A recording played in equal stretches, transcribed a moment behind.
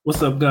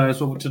What's up,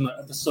 guys? Welcome to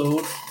another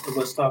episode of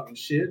Us Talking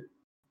Shit.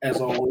 As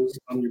always,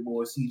 I'm your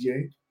boy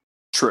CJ.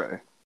 Trey.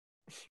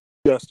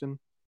 Justin.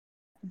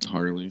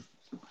 Harley.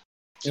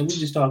 And we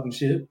just talking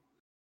shit.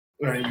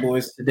 All right,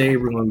 boys. Today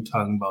we're going to be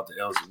talking about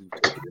the L's that we've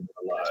taken in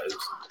our lives.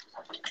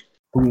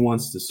 Who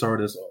wants to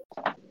start us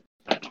off?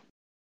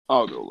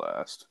 I'll go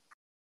last.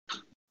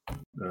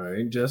 All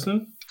right,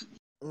 Justin?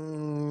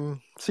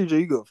 CJ,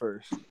 you go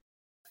first.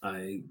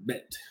 I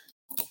bet.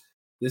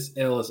 This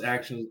L is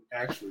actually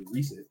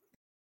recent.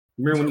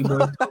 Remember when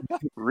you guys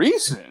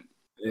Recent?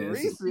 Yeah,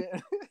 Recent.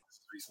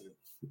 it's recent.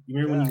 You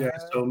remember when you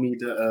guys told me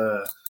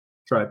to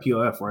try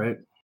POF, right?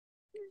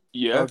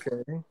 Yeah.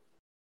 Okay.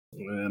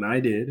 And I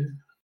did.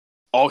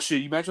 Oh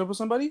shit, you matched up with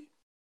somebody?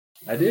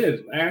 I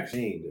did. I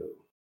actually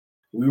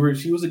did.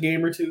 She was a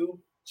gamer too.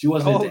 She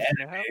wasn't into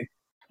anime,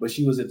 but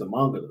she was into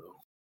manga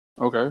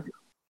though. Okay.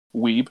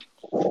 Weeb.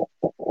 You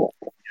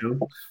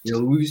know,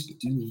 we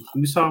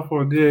was talking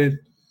for a good,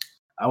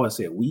 I would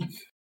say, a week.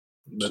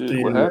 But Shit,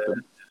 then what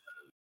happened?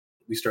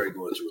 we started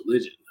going to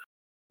religion.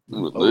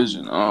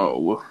 Religion. Oh,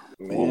 well,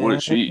 what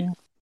is she?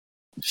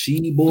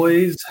 She,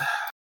 boys,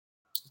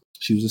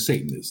 she was a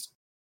Satanist.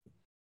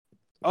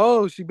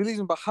 Oh, she believes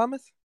in Bahamut?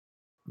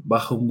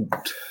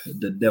 Bahamut,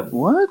 the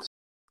devil. What?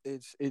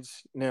 It's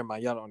never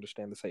mind. Y'all don't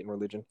understand the Satan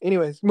religion.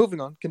 Anyways, moving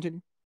on.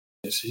 Continue.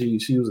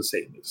 She was a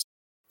Satanist.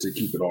 To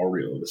keep it all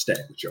real, to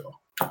stack with y'all.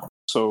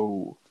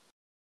 So,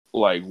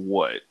 like,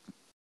 what?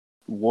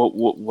 What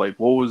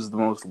was the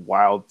most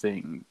wild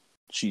thing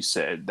she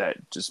said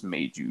that just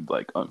made you,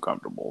 like,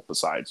 uncomfortable,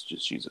 besides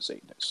just she's a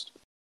Satanist?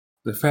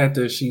 The fact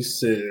that she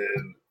said,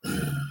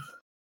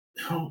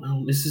 I don't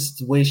know, this is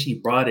the way she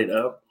brought it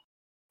up,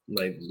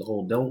 like the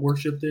whole don't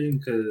worship thing,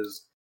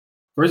 because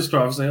first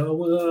off, I was like, oh,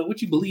 well,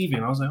 what you believe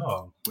in? I was like,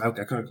 oh, I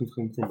kind of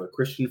come from a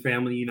Christian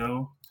family, you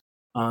know,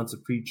 aunt's a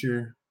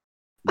preacher,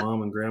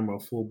 mom and grandma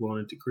full-blown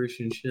into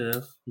Christian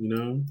chef, you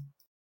know.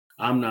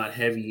 I'm not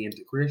heavy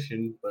into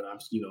Christian, but I'm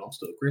still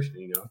a Christian,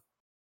 you know.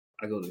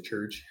 I go to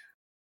church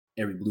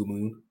every blue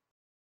moon.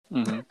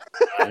 Mm-hmm.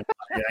 I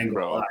ain't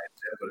gonna lie. I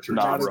go to church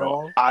Nah, every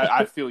bro.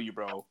 I feel you,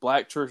 bro.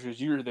 Black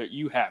churches, you're there.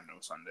 You have no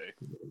Sunday.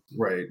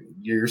 Right.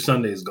 Your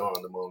Sunday is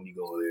gone the moment you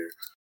go there.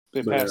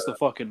 They passed the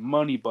fucking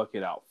money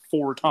bucket out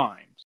 4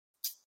 times.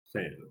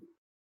 Fam.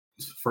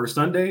 First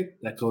Sunday,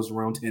 that goes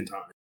around 10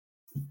 times.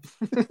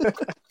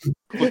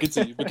 But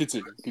continue.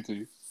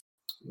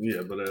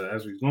 Yeah, but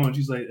as we was going,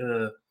 she's like,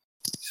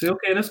 she said,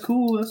 okay, that's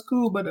cool,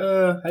 but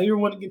have you ever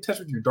want to get in touch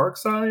with your dark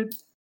side?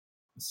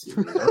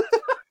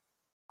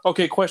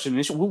 Okay, question.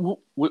 Is she,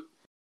 was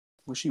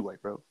she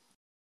white, bro?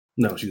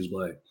 No, she was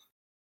black.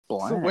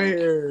 Black?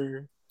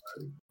 Swear.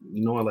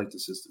 You know I like the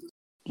sisters.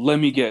 Let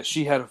me guess.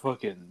 She had a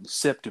fucking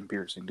septum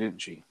piercing,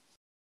 didn't she?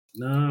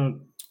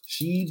 No,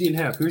 she didn't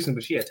have piercing,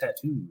 but she had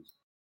tattoos.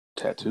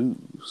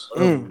 Tattoos.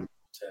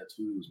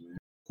 Tattoos, man.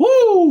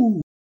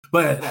 Woo!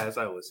 But as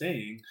I was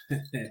saying,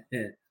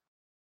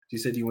 she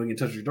said, "Do you want to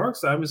get in touch with your dark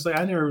side?" I'm just like,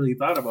 I never really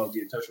thought about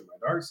getting in touch with my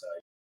dark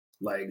side.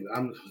 Like,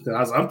 I'm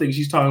thinking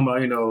she's talking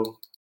about, you know,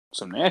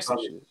 some nasty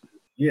shit.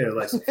 Yeah,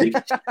 like some freaky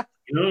shit,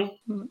 you know.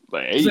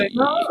 Like, she's like,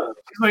 no.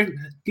 She's like,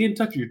 get in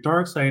touch with your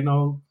dark side, you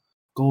know,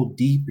 go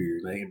deeper,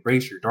 like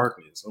embrace your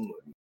darkness. I'm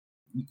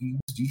like,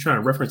 you trying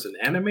to reference an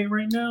anime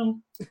right now?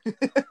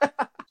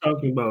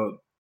 Talking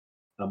about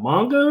a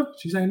manga?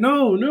 She's like,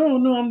 no.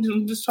 I'm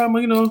just talking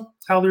about, you know,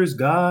 how there's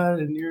God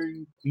and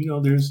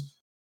there's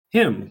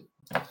him.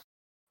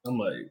 I'm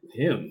like,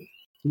 him?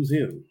 Who's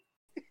him?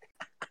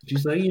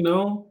 She's like, you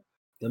know,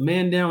 the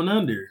man down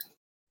under.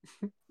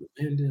 The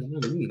man down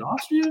under. You mean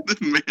Austria? The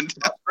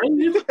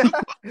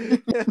man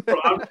down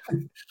Bro,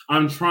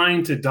 I'm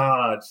trying to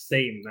dodge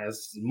Satan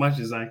as much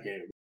as I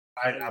can.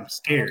 I'm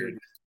scared.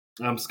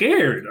 I'm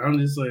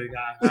just like,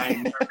 I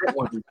ain't never met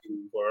one of these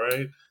people before,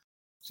 right?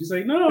 She's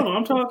like, no,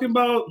 I'm talking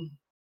about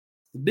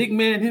the big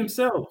man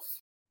himself.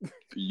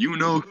 You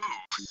know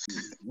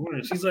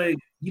who? She's like,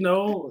 you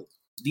know,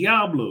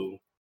 Diablo.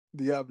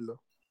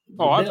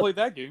 Oh, I played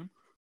that game.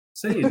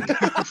 Say it.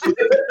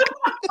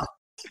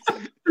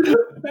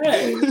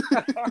 Hey.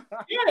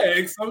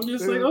 Yeah, so I'm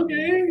just like,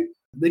 okay,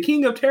 the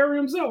king of terror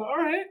himself. All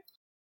right.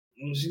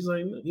 And she's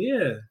like,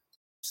 yeah,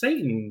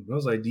 Satan. I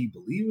was like, do you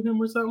believe in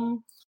him or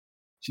something?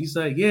 She's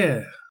like,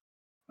 yeah,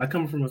 I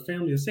come from a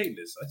family of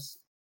Satanists.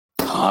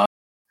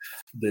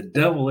 The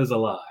devil is a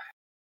lie.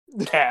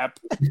 Cap.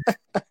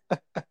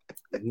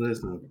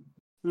 Listen,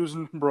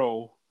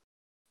 bro.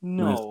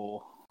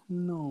 No.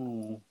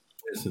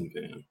 Listen,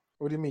 man.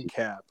 What do you mean,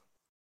 cap?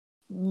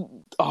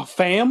 A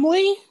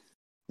family?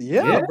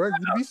 Yeah, bro.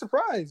 You'd be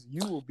surprised.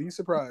 You will be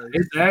surprised.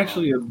 It's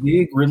actually a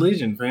big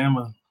religion,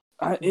 fam.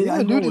 I dude,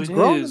 know it's it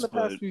grown is, in the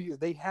past few years.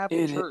 They have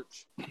a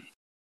church.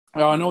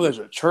 I know there's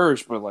a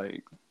church, but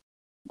like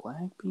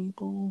black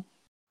people.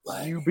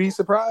 You'd be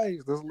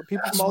surprised. There's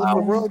people from all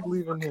over the world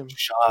believe in him.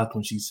 Shocked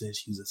when she said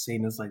she's a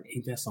Satanist. Like,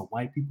 ain't that some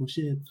white people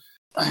shit?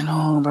 I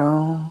know,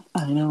 bro.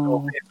 I know. No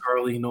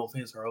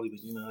offense, Harley,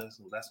 but you know that's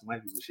some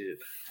white people shit.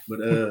 But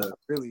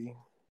really,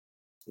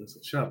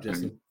 shut up,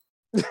 Justin.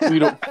 We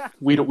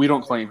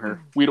don't claim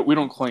her. We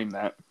don't claim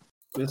that.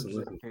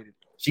 Listen.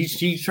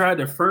 She tried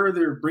to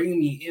further bring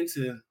me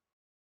into,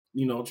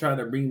 try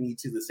to bring me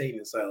to the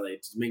Satanist side,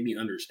 like to make me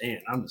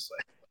understand. I'm just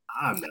like,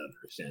 I'm not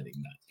understanding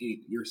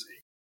anything you're saying.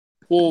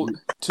 Well,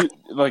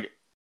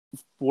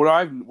 what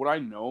I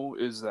know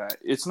is that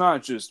it's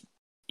not just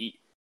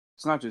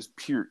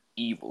pure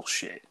evil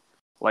shit.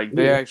 Like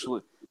they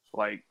actually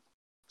sorry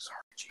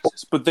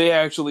Jesus, but they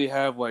actually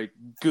have like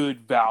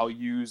good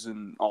values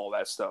and all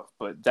that stuff.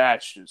 But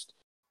that's just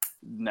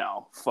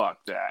no,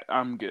 fuck that.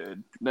 I'm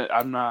good.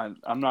 I'm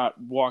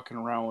not walking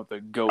around with a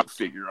goat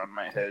figure on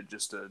my head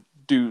just to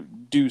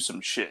do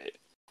some shit.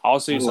 I'll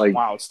say some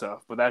wild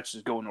stuff, but that's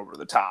just going over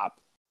the top.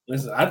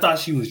 Listen, I thought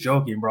she was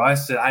joking, bro. I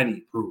said I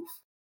need proof.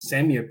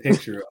 Send me a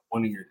picture of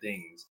one of your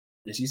things.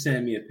 And she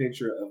sent me a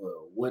picture of a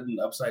wooden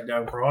upside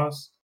down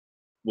cross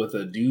with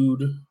a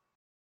dude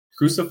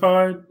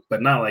crucified,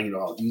 but not like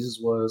how Jesus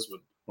was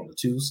with on the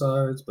two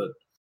sides, but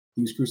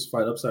he was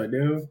crucified upside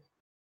down.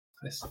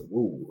 I said,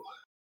 whoa.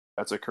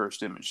 That's a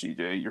cursed image,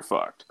 CJ. You're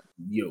fucked.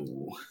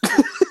 Yo.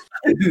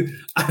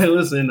 I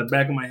listen in the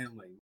back of my head, I'm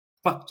like,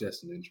 fuck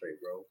Justin and Trey,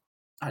 bro.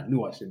 I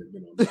knew I shouldn't have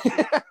been on this.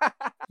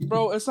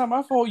 Bro, it's not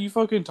my fault you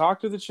fucking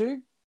talked to the chick.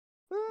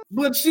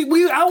 But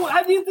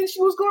I didn't think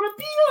she was going to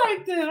be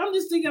like that. I'm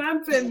just thinking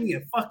I'm fed me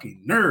a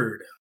fucking nerd.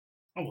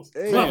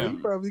 Hey, you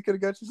probably could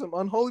have got you some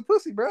unholy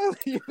pussy, bro.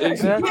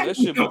 Exactly.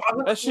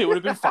 That shit would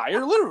have been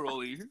fire,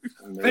 literally.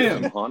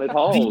 Damn, haunted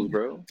halls,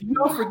 bro. You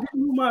forget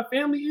who my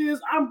family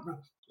is?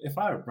 If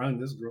I bring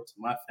this girl to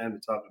my family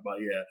talking about,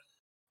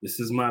 this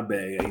is my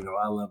bae,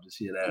 I love the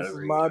shit out of her.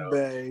 This is my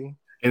bae.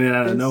 And then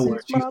out of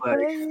nowhere, she's like,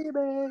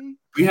 baby.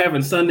 We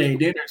having Sunday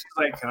dinner. She's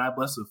like, can I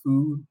bless some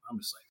food? I'm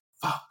just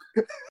like, fuck.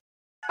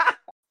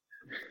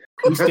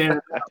 We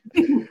stand up.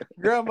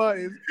 Grandma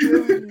is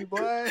killing me,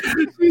 boy.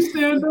 We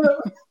stand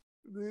up.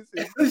 This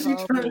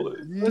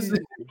is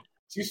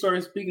she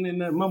started speaking in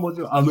that mumble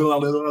joke.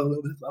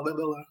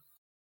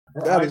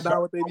 That is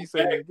not what they be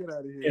saying. Get out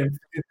of here.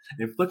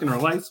 And flicking her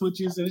light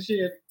switches and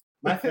shit.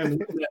 My family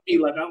looking at me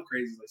like I'm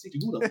crazy. Like,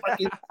 who the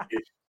fuck is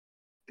this?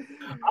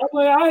 I'm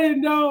like, I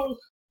didn't know.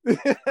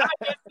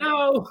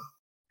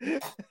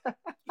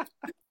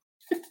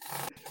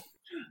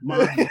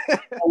 My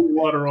holy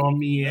water on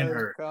me and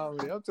her.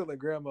 Comedy. I'm telling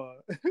Grandma.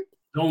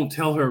 Don't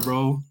tell her,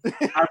 bro.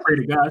 I pray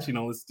to God she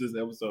don't listen to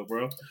this episode,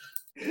 bro.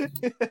 I'm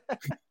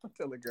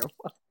telling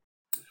Grandma.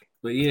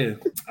 But yeah,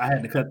 I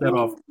had to cut that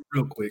off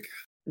real quick.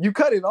 You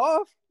cut it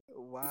off?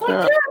 Wow.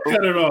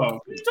 Cut it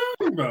off. What are you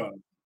talking about?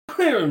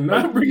 I am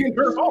not bringing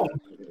her home.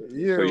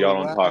 So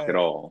y'all don't talk at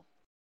all?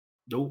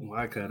 Nope,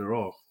 I cut it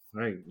off.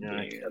 I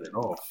cut it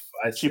off.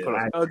 She put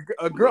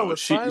a girl.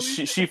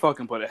 She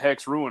fucking put a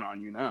hex ruin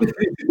on you now.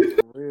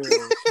 Real.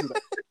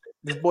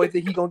 This boy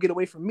think he gonna get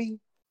away from me,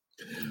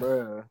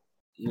 bruh.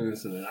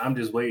 Listen, I'm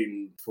just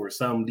waiting for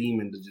some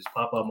demon to just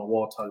pop out my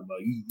wall talking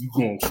about you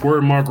gonna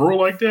swerve my girl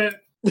like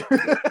that?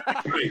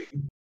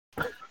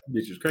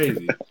 Bitch is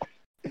crazy.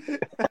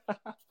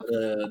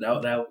 That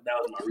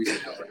was my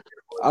recent house.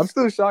 I'm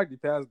still shocked you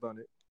passed on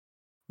it.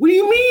 What do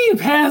you mean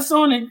pass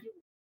on it?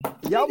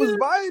 Y'all was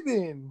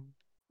vibing.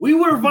 We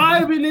were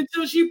vibing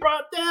until she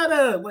brought that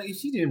up. Like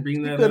she didn't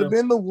bring that up. Could have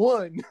been the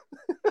one.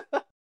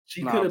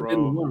 She could have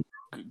been the one.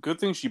 Good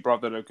thing she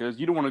brought that up because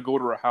you don't want to go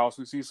to her house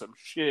and see some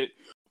shit.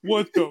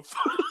 What the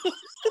fuck?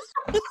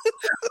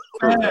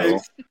 I'm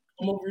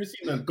over here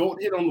seeing a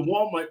goat hit on the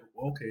wall. I'm like,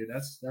 okay,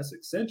 that's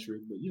eccentric,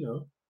 but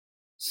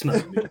it's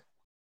not me.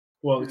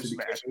 Well,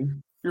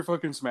 you're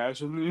fucking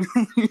smashing.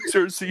 You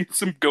start seeing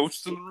some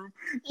ghosts in the room.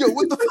 Yo,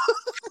 what the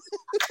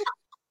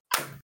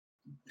fuck?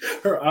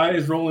 Her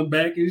eyes rolling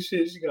back and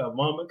shit. She got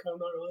mama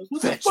coming out.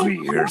 Like, fetch me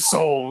your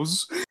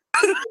souls.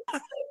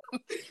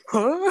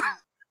 Huh?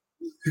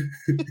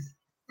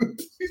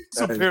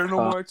 Some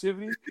paranormal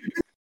activity.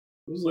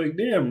 I was like,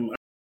 damn,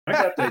 I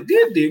got that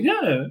good thing,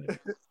 huh?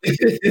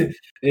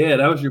 Yeah,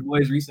 that was your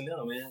boy's recent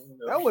L, man.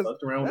 That was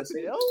around that's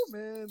with L,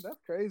 man.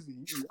 That's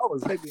crazy. I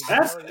was hyping.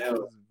 That's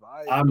L.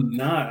 I'm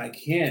not. I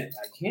can't.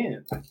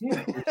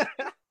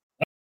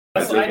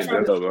 I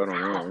don't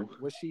know.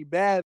 Was she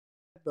bad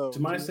though? To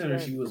my center,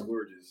 she was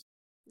gorgeous.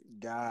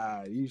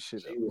 God, you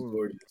should. She was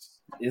gorgeous.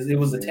 It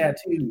was the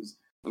tattoos.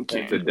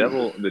 Okay. The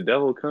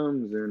devil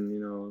comes,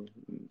 and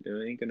it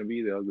ain't gonna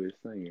be the ugliest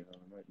thing. It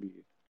might be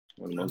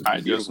one of the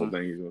most beautiful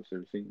things you've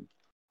ever seen.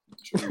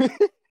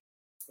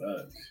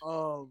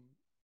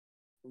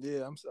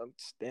 Yeah, I'm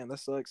damn, that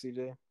sucks,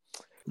 CJ.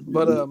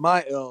 But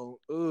my L,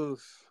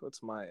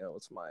 what's my L?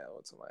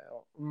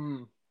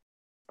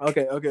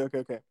 Okay.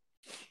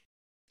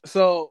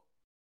 So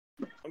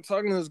I'm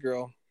talking to this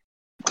girl.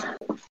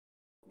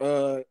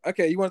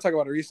 Okay, you want to talk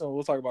about a recent one?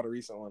 We'll talk about a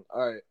recent one.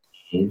 All right.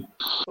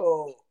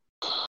 So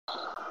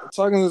I'm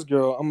talking to this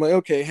girl. I'm like,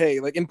 okay, hey,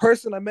 like in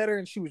person, I met her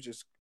and she was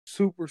just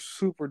super,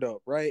 super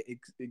dope, right?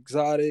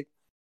 Exotic.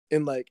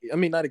 And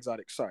not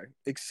exotic, sorry.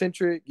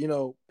 Eccentric,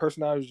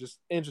 personality was just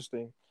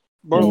interesting.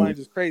 Borderline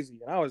just crazy.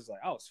 And I was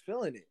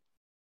feeling it.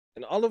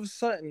 And all of a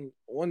sudden,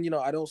 when,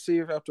 I don't see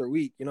her after a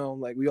week,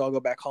 like we all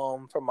go back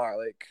home from our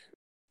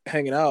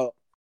hanging out.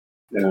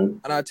 Yeah.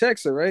 And I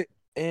text her, right?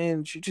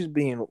 And she just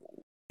being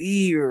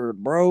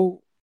weird,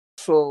 bro.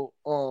 So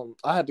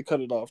I had to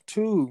cut it off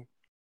too.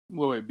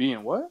 Wait,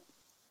 being what?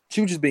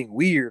 She was just being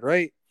weird,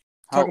 right?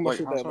 Talking about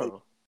shit that like,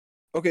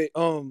 okay,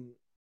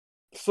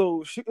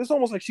 so it's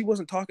almost like she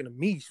wasn't talking to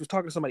me. She was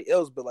talking to somebody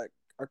else, but like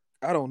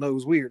I don't know, it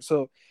was weird.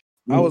 So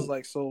I was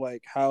like, so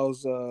like,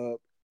 how's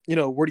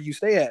where do you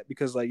stay at?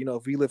 Because like,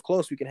 if we live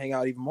close, we can hang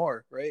out even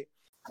more, right?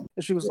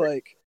 And she was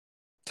like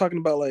talking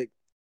about like,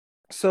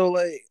 so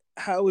like,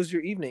 how was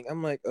your evening?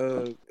 I'm like,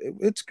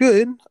 it's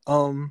good.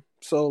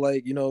 So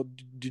like,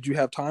 did you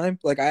have time?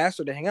 Like I asked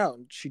her to hang out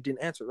and she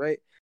didn't answer, right?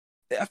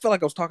 I felt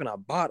like I was talking to a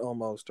bot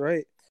almost,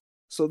 right?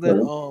 So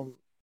then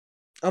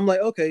I'm like,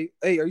 okay,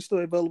 hey, are you still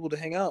available to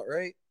hang out,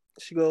 right?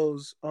 She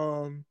goes,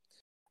 no,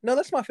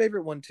 that's my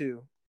favorite one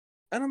too.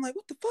 And I'm like,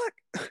 what the fuck?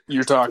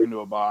 You're talking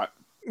to a bot.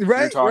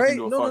 Right, You're talking right.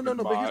 to a No. fucking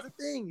But bot.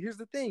 here's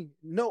the thing.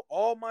 No,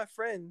 all my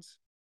friends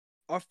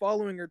are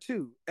following her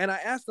too. And I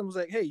asked them, I was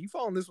like, hey, you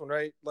following this one,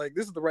 right? Like,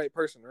 this is the right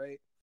person, right?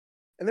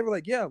 And they were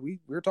like, yeah,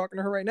 we're talking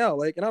to her right now.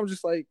 Like, and I was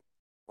just like,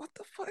 what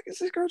the fuck? Is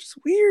this girl just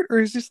weird? Or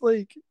it's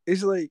like,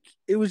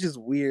 it was just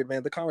weird,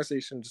 man. The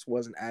conversation just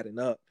wasn't adding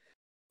up.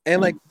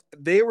 And like,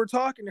 they were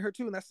talking to her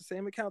too. And that's the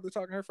same account they're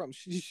talking to her from.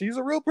 She's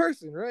a real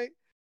person, right?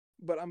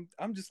 But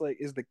I'm just like,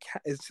 is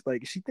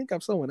she think I'm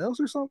someone else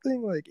or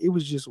something? Like, it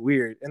was just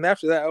weird. And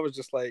after that, I was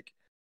just like,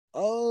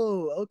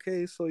 oh,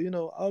 okay. So,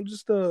 I'll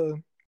just,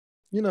 I'll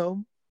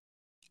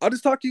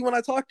just talk to you when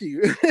I talk to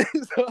you.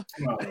 So,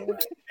 I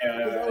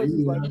was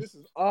just like, this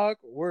is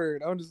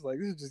awkward. I'm just like,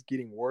 this is just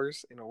getting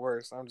worse and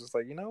worse. I'm just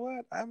like, you know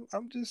what? I'm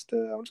just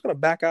gonna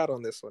back out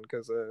on this one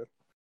because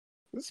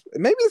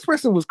maybe this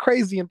person was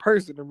crazy in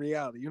person in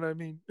reality. You know what I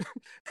mean?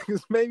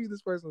 Because maybe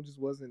this person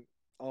just wasn't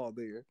all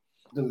there.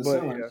 But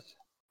yeah,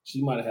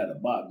 she might have had a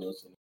bot though.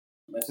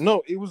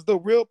 No, it was the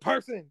real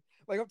person.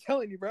 Like I'm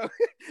telling you, bro.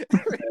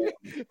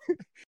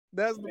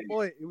 That's the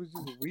point. It was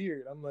just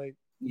weird. I'm like,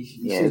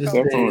 yeah, it's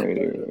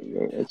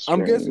definitely.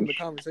 I'm guessing the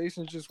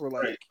conversations just were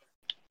like,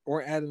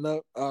 weren't adding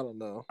up. I don't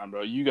know. Nah,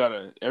 bro, you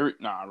gotta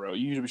bro.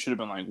 You should have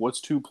been like, "What's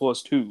 2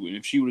 + 2?" And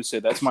if she would have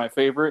said, "That's my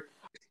favorite,"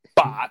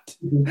 bot.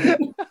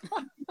 You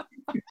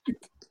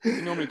know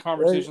how many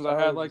conversations I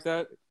had like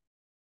that?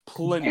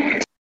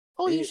 Plenty.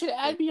 Oh, you should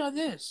add me on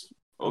this.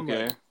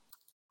 Okay.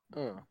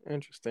 Oh,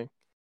 interesting.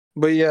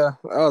 But yeah,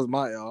 that was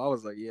my L. I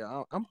was like,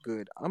 yeah, I'm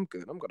good. I'm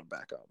gonna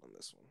back out on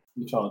this one.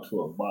 You talking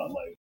to a bot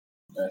like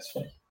that's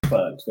fine.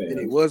 And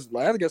it was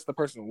like, I guess the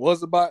person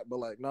was a bot, but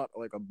like not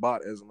like a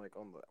bot as in like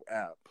on the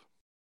app.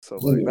 So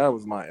like that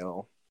was my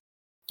L.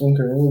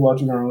 Okay, what about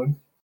you, Garland?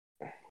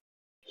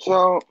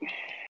 So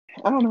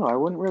I don't know. I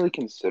wouldn't really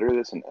consider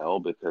this an L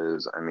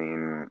because I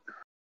mean,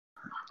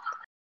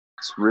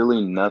 it's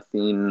really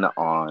nothing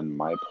on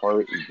my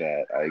part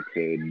that I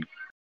could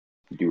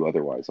do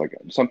otherwise. Like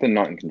something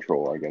not in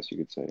control, I guess you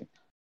could say.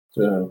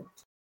 Yeah.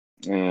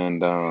 And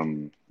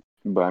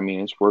but I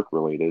mean, it's work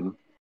related.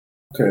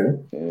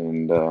 Okay.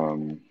 And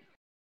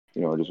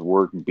just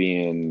work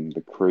being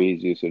the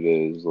craziest it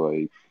is.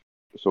 Like,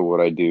 so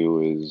what I do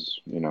is,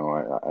 we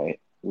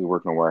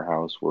work in a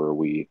warehouse where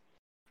we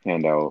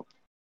hand out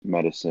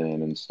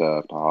medicine and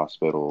stuff to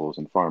hospitals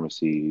and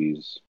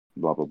pharmacies,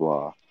 blah blah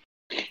blah.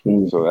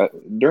 Mm-hmm. So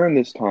during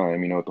this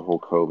time, with the whole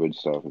COVID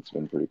stuff, it's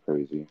been pretty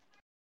crazy.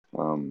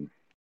 I've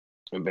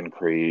been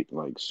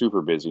like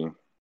super busy,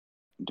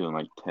 doing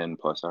like 10+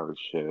 hour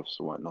shifts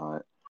and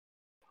whatnot.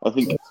 I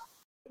think,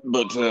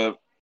 but to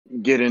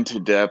get into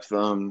depth,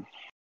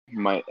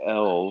 my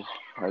L,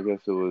 I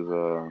guess it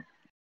was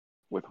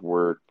with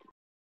work.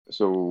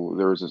 So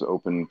there was this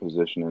open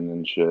position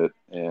and shit,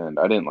 and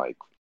I didn't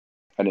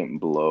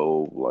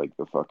blow like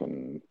the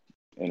fucking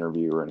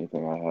interview or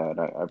anything I had.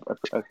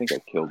 I think I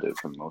killed it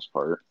for the most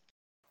part.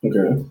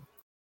 Okay.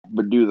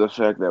 But due to the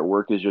fact that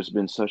work has just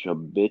been such a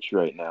bitch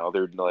right now,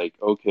 they're like,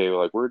 okay,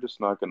 like we're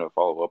just not gonna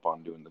follow up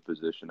on doing the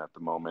position at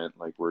the moment.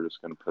 Like we're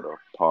just gonna put a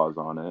pause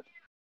on it.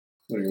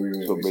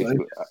 Wait. So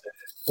basically,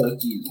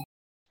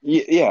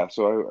 yeah.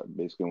 So I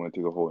basically went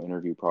through the whole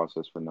interview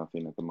process for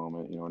nothing at the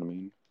moment. You know what I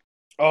mean?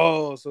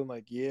 Oh, so I'm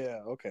like,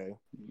 yeah, okay.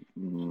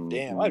 Mm-hmm.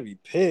 Damn, I'd be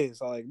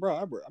pissed. I'm like, bro,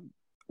 I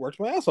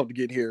worked my ass off to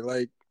get here.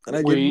 Like, and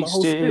I wasted my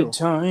whole spiel.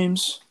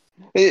 Times.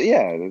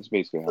 Yeah, that's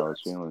basically how I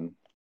was feeling.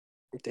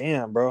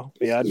 Damn, bro.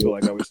 Yeah, I feel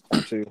like I was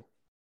too.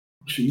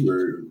 She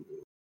were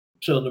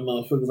telling the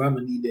motherfuckers, I'm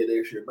gonna need that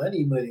extra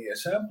money at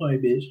some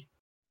point, bitch.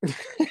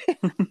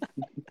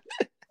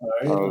 All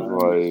right, I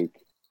was like,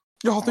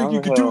 y'all think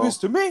you could do this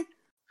to me?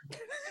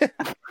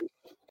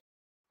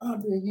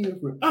 I've been here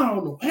for I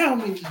don't know how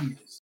many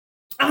years.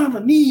 I'ma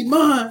need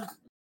mine.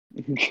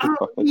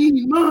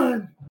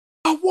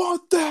 I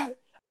want that.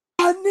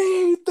 I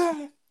need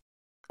that.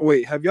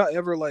 Wait, have y'all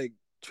ever like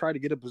tried to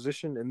get a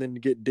position and then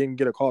didn't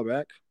get a call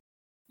back?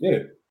 Yeah.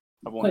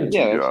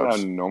 Yeah,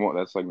 that's normal.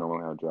 That's like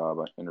normally how job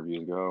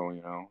interviews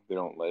go. They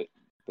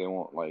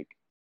normally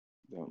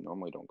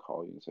don't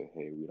call you and say,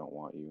 "Hey, we don't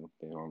want you."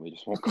 They normally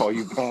just won't call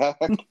you back.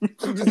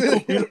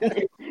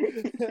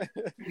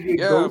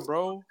 Yeah,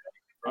 bro.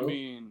 I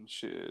mean,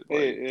 shit.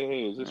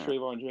 Hey, is this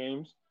Trayvon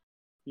James?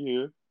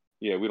 Yeah.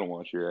 Yeah, we don't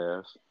want your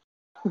ass.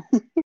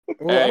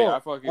 Hey, I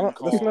fucking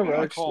that's never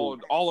I actually.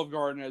 called Olive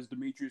Garden as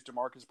Demetrius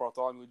DeMarcus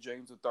Bartholomew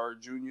James III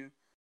Jr.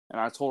 And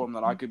I told him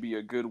that I could be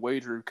a good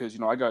waiter because,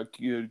 I got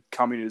good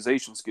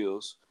communization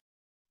skills.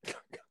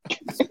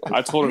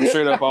 I told him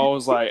straight up, I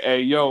was like,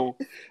 hey, yo,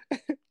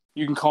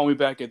 you can call me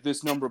back at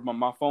this number, but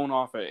my phone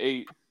off at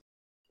 8.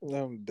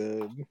 I'm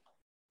dead.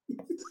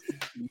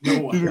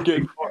 No, You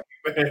can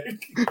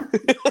back.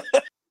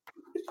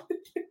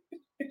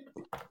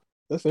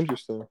 That's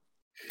interesting.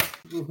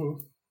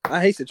 I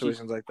hate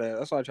situations like that.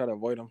 That's why I try to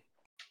avoid them.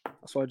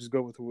 That's why I just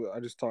go with who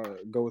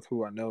go with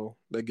who I know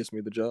that gets me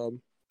the job.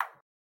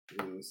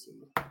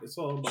 It's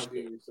all about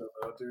getting yourself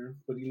out there,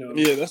 but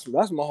yeah, that's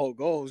my whole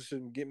goal. Is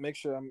to make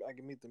sure I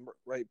can meet the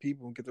right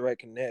people and get the right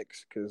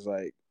connects. Because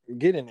like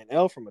getting an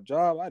L from a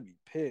job, I'd be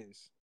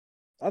pissed.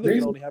 I think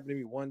it only happened to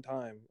me one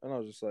time, and I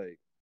was just like,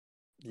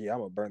 "Yeah, I'm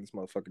gonna burn this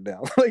motherfucker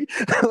down." like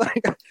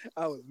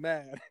I was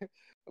mad,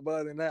 but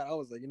other than that, I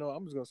was like,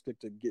 I'm just gonna stick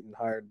to getting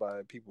hired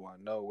by people I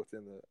know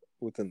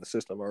within the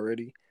system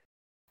already.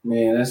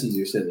 Man, that's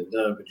easier said than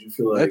done. But you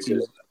feel like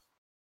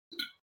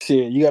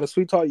shit, you got a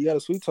sweet talk.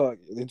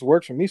 It's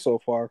worked for me so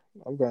far.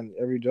 I've gotten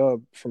every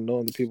job from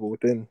knowing the people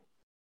within.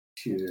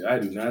 Shit, I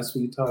do not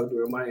sweet talk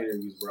during my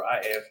interviews, bro. I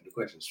answered the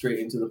question straight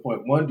into the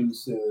point. One dude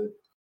said,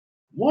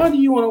 "Why do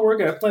you want to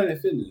work at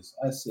Planet Fitness?"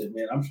 I said,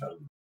 "Man, I'm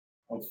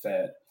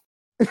fat."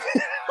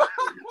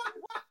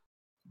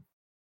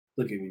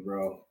 Look at me,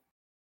 bro.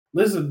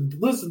 Listen.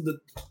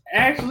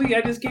 Actually,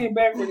 I just came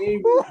back from the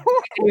interview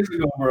 3 days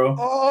ago, bro.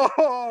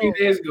 3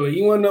 days ago.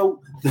 You want to know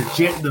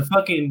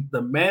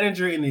the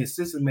manager and the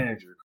assistant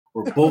manager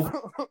were both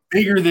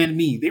bigger than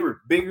me. They were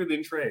bigger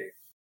than Trey.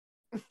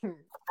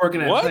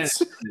 Working at Planet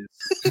Fitness.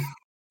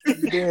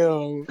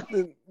 Damn.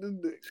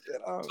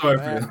 Sorry,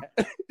 man.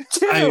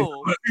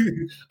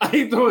 I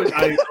ain't throwing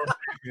shade,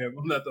 man.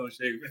 I'm not throwing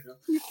shade, man.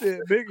 You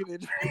said bigger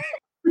than Trey.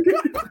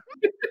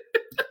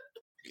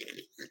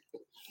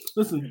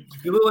 Listen,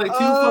 you look like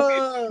two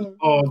fucking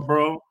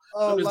bro.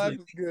 Oh, life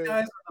is good.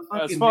 That's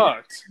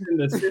fucked.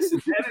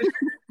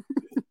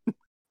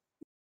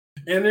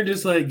 And they're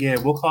just like, yeah,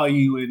 we'll call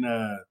you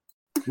back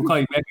in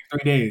 3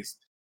 days.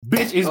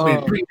 Bitch, it's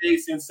been 3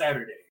 days since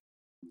Saturday.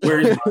 Where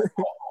is my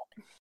call?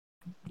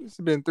 It's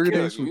been 3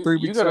 days from 3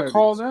 weeks. You gotta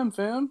call them,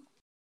 fam.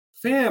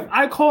 Fam,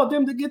 I called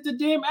them to get the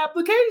damn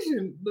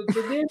application, the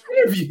damn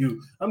interview.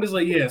 I'm just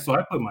like, yeah, so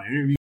I put my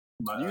interview.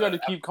 You got to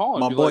keep calling.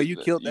 My boy, you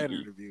killed that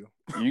interview.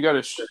 You got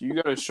to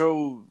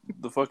show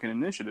the fucking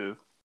initiative.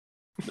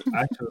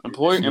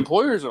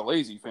 Employers are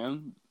lazy,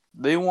 fam.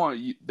 They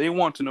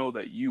want to know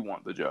that you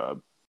want the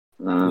job.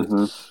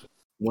 Mm-hmm.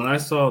 When I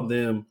saw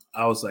them,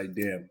 I was like,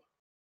 damn,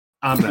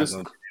 I'm not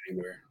going to get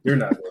anywhere. You're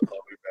not going to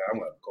call me back. I'm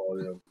going to call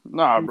them.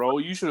 Nah, bro,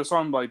 you should have saw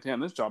him like, damn,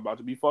 this job about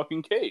to be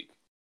fucking cake.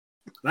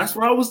 That's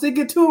what I was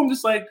thinking too. I'm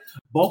just like,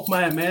 both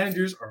my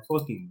managers are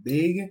fucking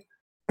big.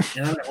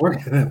 And I'm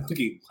working at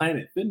fucking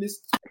Planet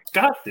Fitness.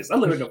 Got this. I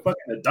look like a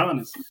fucking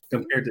Adonis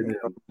compared to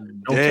them.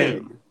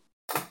 Damn.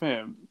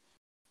 Man,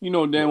 you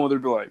know damn well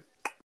they'd be like,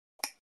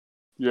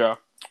 yeah,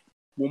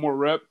 one more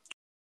rep.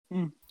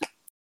 Add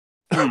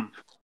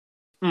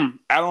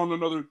on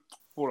another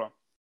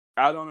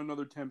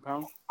 10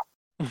 pounds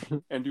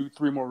and do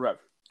 3 more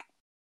reps.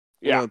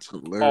 Yeah. That's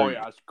hilarious. Oh,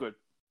 yeah, that's good.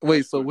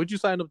 Wait, so what'd you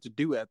sign up to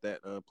do at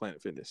that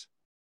Planet Fitness?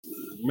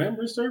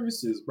 Member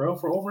services, bro,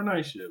 for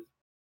overnight shift.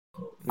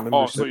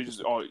 So you're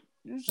just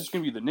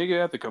gonna be the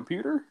nigga at the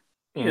computer?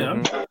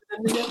 Yeah,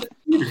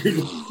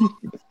 Mm-hmm.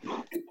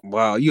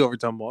 Wow, you over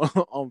talking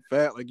about I'm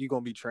fat like you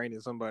gonna be training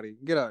somebody.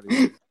 Get out of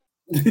here.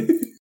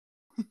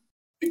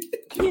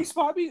 Can you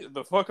spot me?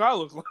 The fuck I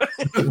look like?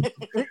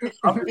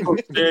 I'm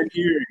supposed to stand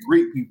here and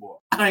greet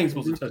people. I ain't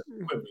supposed to touch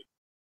the equipment.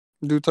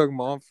 Dude talking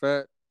about I'm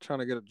fat, trying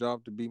to get a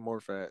job to be more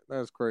fat.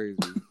 That's crazy.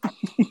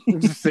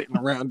 Just sitting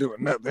around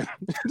doing nothing.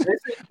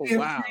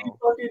 Wow.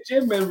 Fucking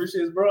gym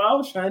memberships, bro. I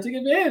was trying to take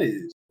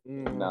advantage.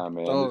 Nah,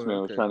 man. This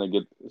man was trying to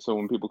get. So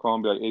when people call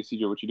him, be like, "Hey,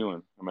 CJ, what you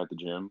doing?" I'm at the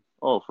gym.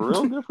 Oh, for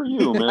real? Good for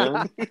you,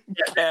 man.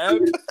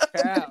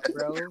 Cap,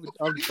 bro.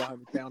 I'm just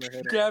behind the counter.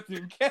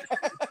 Captain Cap.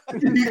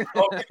 They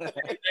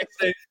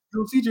say,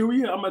 "Yo, CJ, where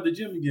you at? I'm at the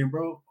gym again,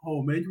 bro."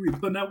 Oh man, you really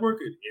putting that work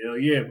in? Hell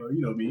yeah, bro.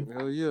 You know me.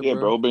 Hell yeah, yeah,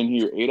 bro. Been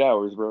here 8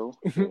 hours, bro.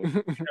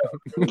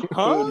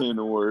 Huh? Putting in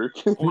the work.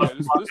 Oh, yeah,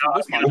 this is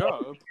my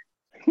job.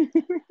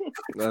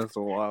 That's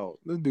wild.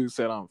 This dude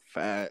said I'm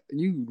fat.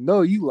 You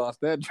know you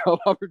lost that job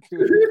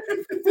opportunity.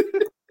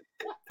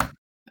 Oh,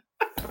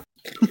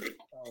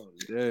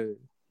 dude.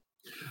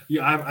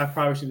 Yeah, I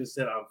probably should have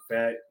said I'm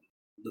fat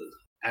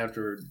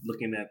after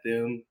looking at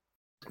them.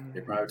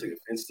 They probably take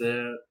offense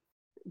to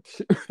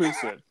that. They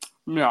said,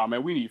 "Nah,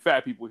 man, we need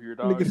fat people here,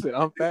 dog." Nigga said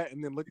I'm fat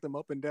and then looked them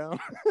up and down.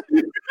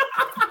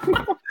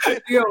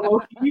 Yo,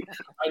 Loki,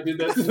 I did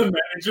that to the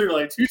manager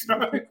like 2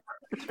 times.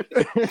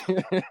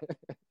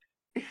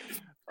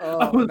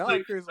 Now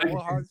I'm curious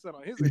what Hardy said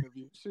on his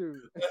interview. Shoot.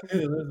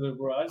 Listen,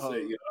 bro, I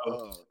say, I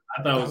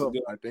thought it was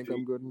good. I think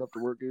I'm good enough to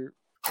work here.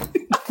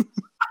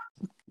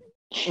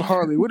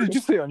 Harley, what did you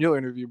say on your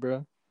interview,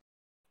 bro?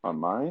 On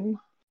mine?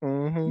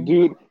 Mm-hmm.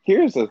 Dude,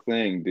 here's the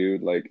thing,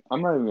 dude. Like,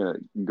 I'm not even gonna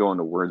go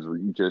into words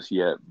just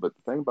yet, but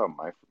the thing about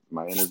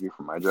my interview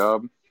for my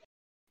job,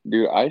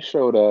 dude, I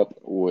showed up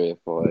with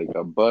like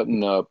a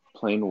button-up,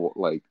 plain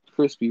like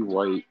crispy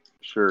white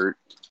shirt,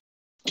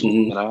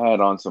 Mhm. and I had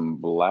on some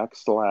black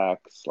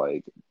slacks,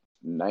 like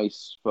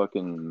nice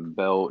fucking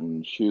belt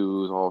and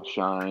shoes, all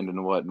shined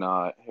and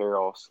whatnot, hair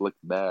all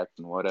slicked back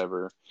and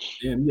whatever.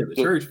 Damn, you got the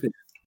Just, church fit.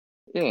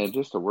 yeah,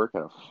 just to work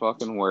at a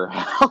fucking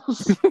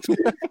warehouse.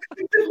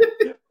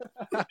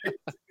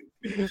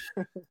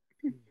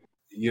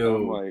 Yo,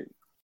 I'm like,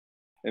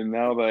 and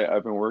now that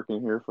I've been working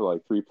here for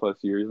like 3+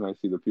 years, and I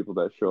see the people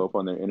that show up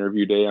on their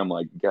interview day, I'm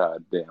like,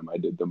 God damn, I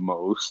did the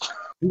most.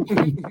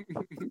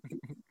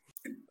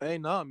 Hey,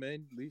 nah,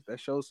 man. At least that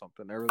shows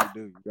something. I really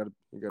do. You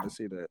gotta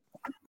see that.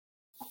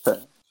 I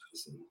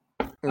just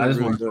It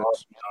really want to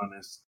does. be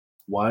honest.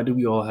 Why do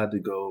we all have to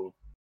go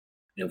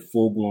in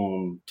full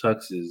blown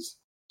tuxes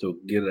to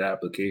get an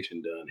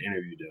application done,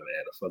 interview done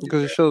at a fucking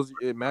Because it shows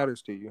it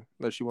matters to you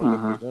that you want to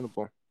look Mhm.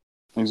 presentable.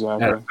 at a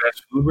Exactly.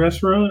 fast food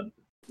restaurant?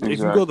 If you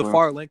go the Exactly.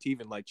 far length to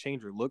even like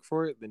change your look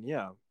for it, then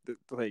yeah,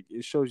 like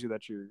it shows you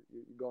that you're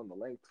going the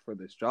length for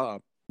this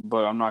job.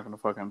 But I'm not gonna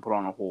fucking put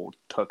on a whole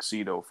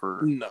tuxedo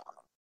for No.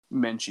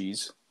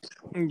 Menchie's.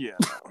 Yeah.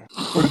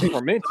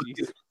 For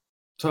Menchie's.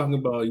 Talking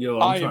about yo,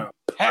 I I'm am trying.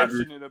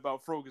 passionate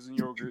about frozen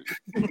yogurt.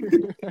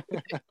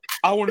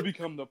 I want to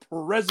become the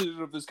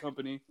president of this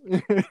company.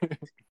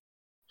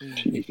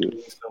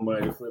 Jesus.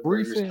 Somebody to flip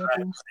Free burgers.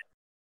 samples.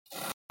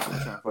 I'm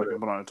trying to fucking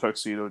put on a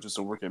tuxedo just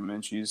to work at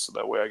Menchie's, so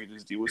that way I can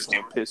just deal with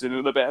someone pissing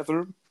in the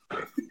bathroom.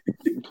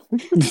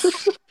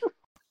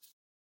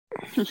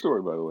 True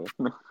story, by the way.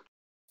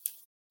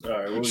 All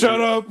right, what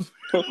Shut up.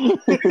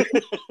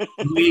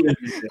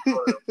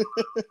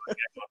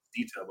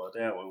 Detail about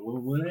that one.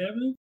 What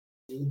happened?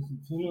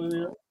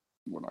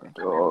 We're not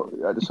gonna Oh,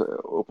 I just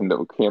opened up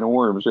a can of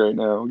worms right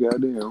now.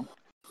 Goddamn.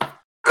 All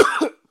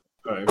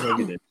right, fuck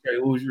it. Okay,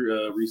 what was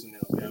your recent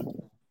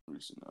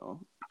news,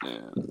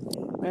 man?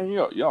 Man,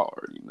 y'all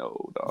already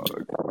know, dog.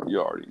 You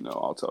already know.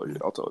 I'll tell it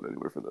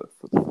anyway for the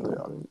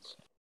audience.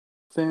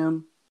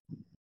 Fam.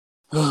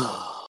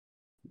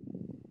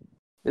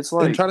 It's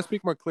And like, try to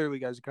speak more clearly,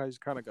 guys. You guys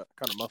kind of got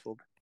muffled.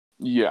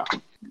 yeah,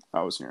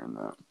 I was hearing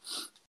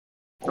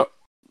that.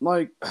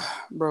 Like,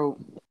 bro,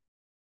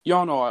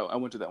 y'all know I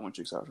went to that one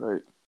chick's house,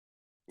 right?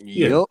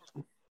 Yep.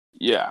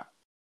 Yeah.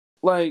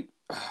 Like,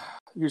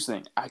 here's the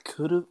thing.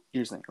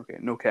 Here's the thing. Okay,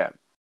 no cap.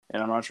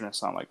 And I'm not trying to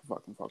sound like a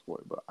fucking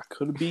fuckboy, but I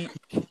could have beat.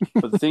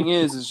 But the thing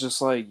is, it's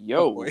just like,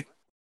 yo, Fuckboy.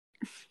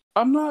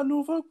 I'm not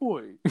no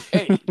fuckboy.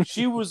 Hey,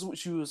 she was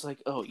like,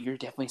 oh, you're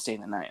definitely staying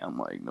the night. I'm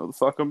like, no, the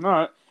fuck, I'm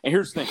not. And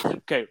here's the thing.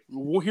 Okay,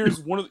 well,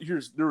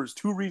 there was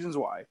two reasons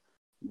why.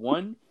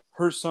 One,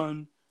 her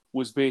son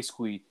was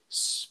basically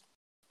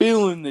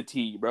spilling the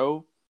tea,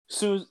 bro.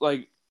 Soon as,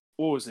 like,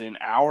 what was it, an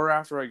hour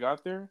after I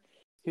got there?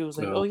 He was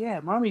like, No. oh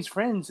yeah, mommy's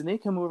friends, and they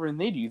come over and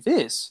they do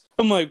this.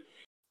 I'm like,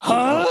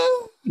 huh?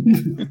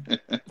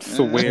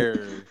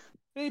 Swear.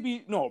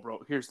 Maybe no,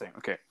 bro. Here's the thing.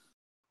 Okay,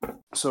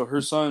 so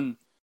her son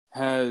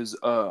has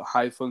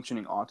high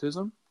functioning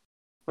autism,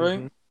 right?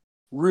 Mhm.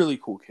 Really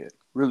cool kid.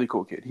 Really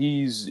cool kid.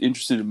 He's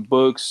interested in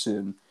books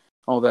and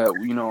all that.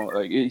 You know,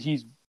 like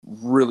he's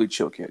really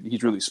chill kid.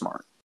 He's really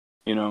smart.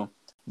 You know,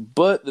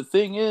 but the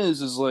thing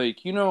is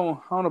like, you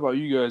know, I don't know about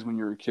you guys when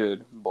you were a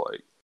kid, but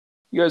like,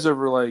 you guys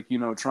ever like, you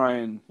know, try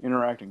and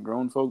interact in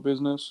grown folk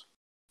business,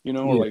 you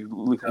know, or like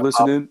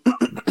listen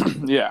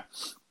in? Yeah,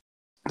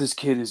 this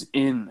kid is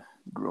in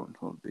grown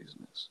folk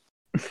business.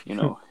 You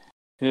know,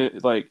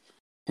 like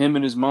him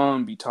and his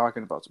mom be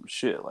talking about some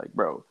shit. Like,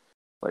 bro,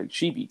 like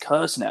she be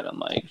cussing at him.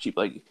 Like she'd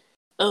be like,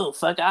 "Oh,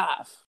 fuck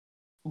off,"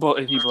 but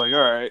and he'd be like,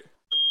 "All right."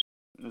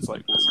 And it's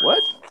like,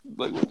 what?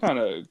 Like, what kind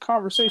of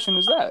conversation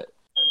is that?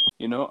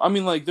 You know, I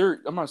mean, like,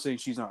 I'm not saying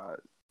she's not.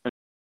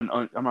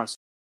 I'm not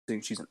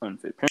saying she's an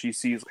unfit parent. She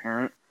sees a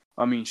parent.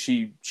 I mean,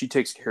 she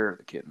takes care of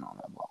the kid and all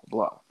that, blah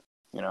blah blah.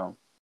 You know.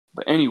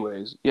 But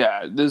anyways,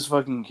 yeah, this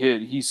fucking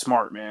kid, he's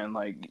smart, man.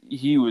 Like,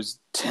 he was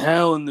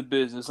telling the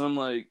business. I'm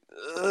like,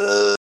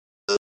 I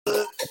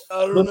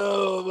don't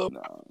know.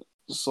 No,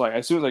 just like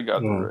as soon as I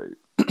got there,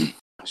 right,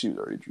 she was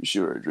already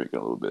drinking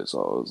a little bit. So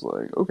I was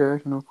like,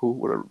 okay, you know, cool,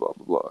 whatever, blah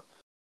blah blah.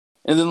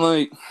 And then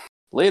like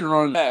later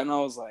on that, and I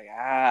was like,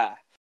 I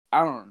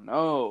don't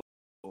know.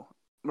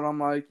 But I'm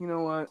like, you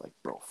know what? Like,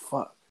 bro,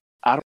 fuck,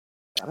 I don't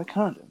got a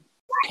condom.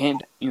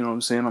 Can't, you know what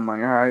I'm saying? I'm like,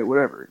 all right,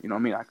 whatever. You know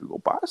what I mean? I could go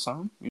buy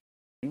some. You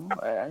know,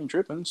 I ain't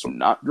tripping, so I'm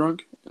not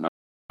drunk. And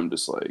I'm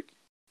just like,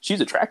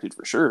 she's attracted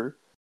for sure.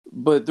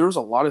 But there was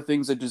a lot of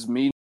things that just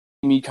made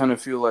me kind of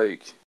feel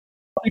like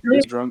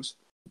these drunks,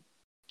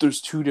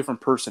 there's two different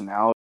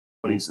personalities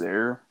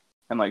there.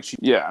 And like,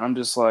 and I'm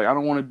just like, I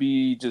don't want to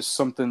be just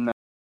something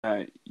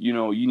that, you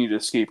know, you need to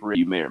escape or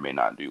you may or may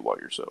not do while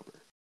you're sober.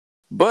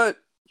 But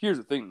here's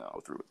the thing, though, I'll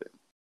go through with it.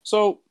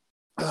 So,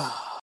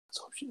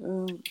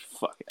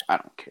 fuck it, I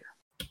don't care.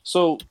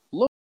 So,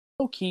 low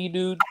key,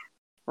 dude.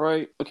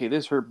 Right? Okay,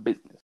 this is her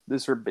business.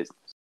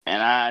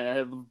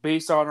 And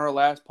based on our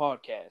last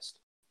podcast,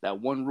 that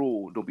one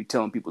rule: don't be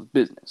telling people's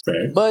business.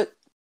 Right. But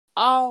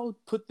I'll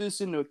put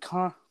this into a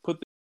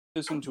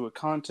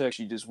context.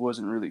 She just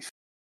wasn't really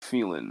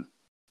feeling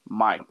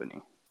my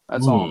company.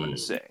 That's all I'm gonna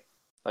say.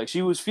 Like,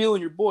 she was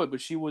feeling your boy, but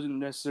she wasn't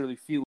necessarily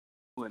feeling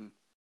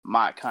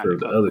my kind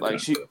of company.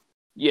 Like,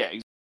 yeah,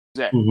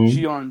 exactly. Mm-hmm.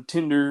 She on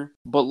Tinder,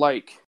 but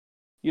like,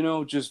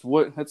 just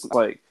what? That's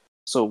like.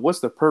 So what's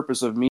the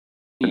purpose of me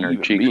in her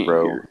even cheeks, being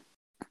bro? here?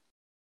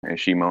 And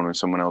she moaning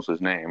someone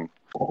else's name.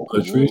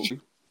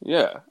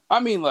 Yeah,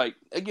 I mean, like,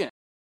 again,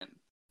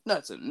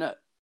 nut's a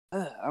nut.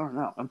 I don't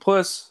know. And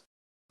plus,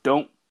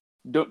 don't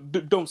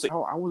say.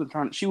 Oh, I wasn't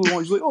trying to. She's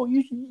like, oh,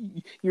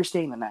 you're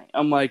staying the night.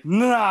 I'm like,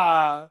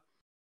 nah.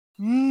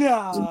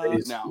 Now,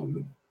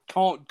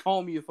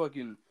 call me a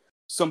fucking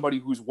somebody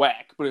who's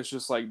whack, but it's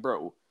just like,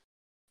 bro,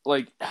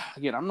 like,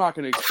 again, I'm not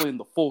gonna explain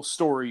the full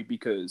story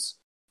because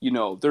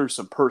there's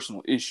some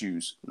personal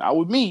issues, not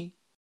with me,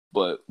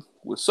 but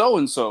with so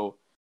and so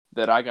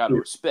that I gotta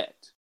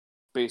respect.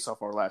 Based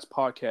off our last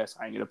podcast,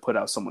 I ain't gonna put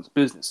out someone's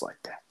business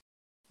like that.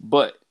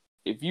 But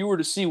if you were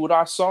to see what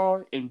I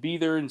saw and be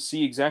there and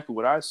see exactly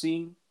what I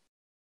seen,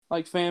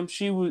 like, fam,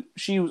 she was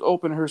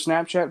opening her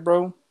Snapchat,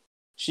 bro.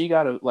 She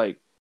got a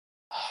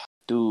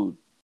dude.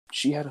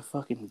 She had a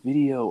fucking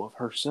video of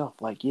herself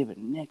like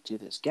giving neck to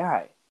this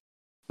guy,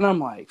 and I'm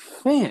like,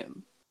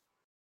 fam,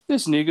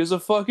 this nigga's a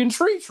fucking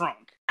tree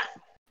trunk.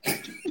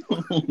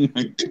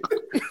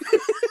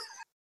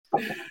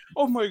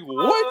 I'm like,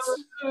 what?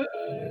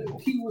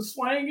 He was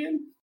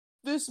swanging.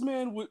 This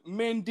man with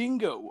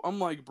Mandingo. I'm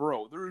like,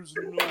 bro, there's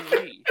no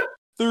way.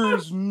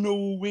 There's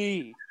no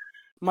way.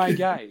 My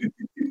guy,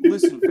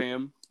 listen,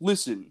 fam,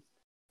 listen.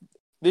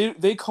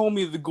 They call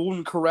me the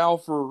Golden Corral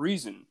for a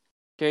reason.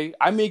 Okay,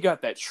 I may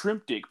got that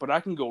shrimp dick, but I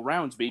can go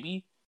rounds,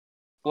 baby.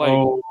 Like,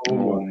 oh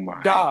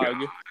my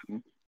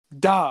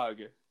dog.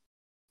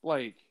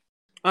 Like,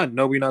 I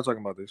know we're not talking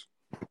about this.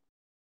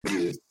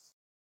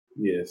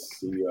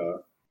 Yes, we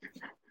are.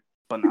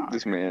 But nah.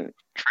 This man,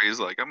 Trey's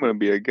like, I'm gonna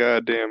be a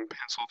goddamn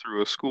pencil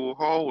through a school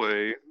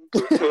hallway.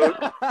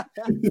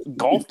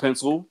 Golf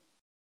pencil.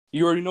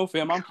 You already know,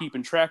 fam. I'm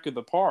keeping track of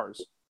the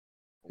pars.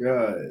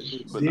 God,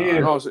 but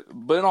in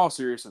all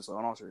seriousness,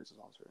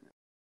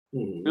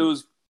 Mm-hmm. it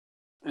was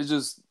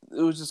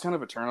just kind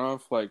of a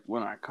turnoff. Like,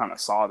 when I kind of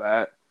saw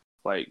that,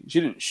 like,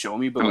 she didn't show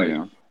me,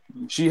 but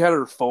she had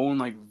her phone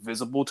like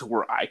visible to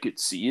where I could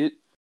see it,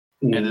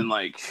 Mm-hmm. and then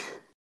like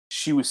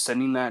she was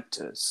sending that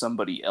to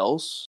somebody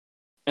else,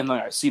 and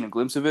like I seen a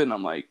glimpse of it, and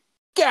I'm like,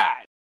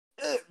 God,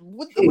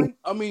 what the?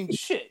 I mean,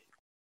 shit.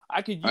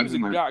 I could use a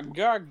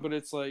gog, but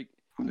it's like,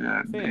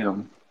 yeah,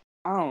 damn.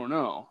 I don't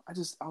know. I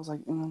was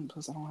like,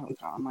 plus I don't have a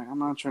car. I'm like, I'm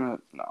not trying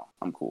to. No,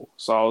 I'm cool.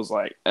 So I was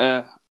like,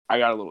 I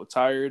got a little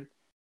tired,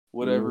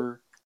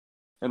 whatever,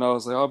 and I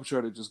was like, I'm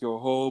trying to just go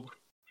home.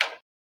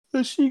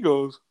 And she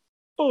goes,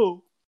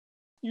 "Oh,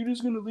 you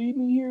just gonna leave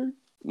me here?"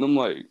 And I'm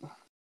like,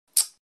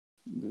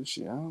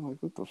 I'm like,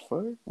 what the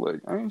fuck?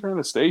 Like, I ain't trying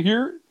to stay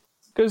here.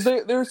 Because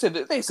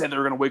they said they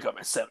were gonna wake up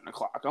at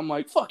 7:00. I'm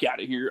like, fuck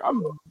out of here.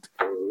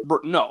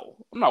 No,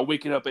 I'm not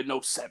waking up at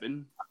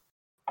 7.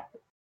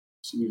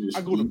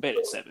 I go to bed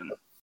at 7.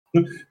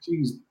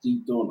 She's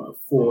doing a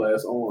full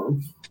ass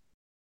arm.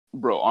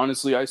 Bro,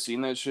 honestly, I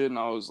seen that shit and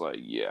I was like,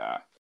 yeah,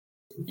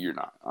 you're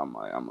not. I'm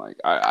like,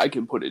 I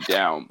can put it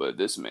down, but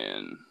this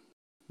man,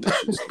 that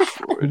shit's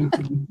destroyed.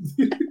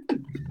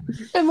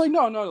 And like,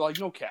 no, like,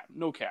 no cap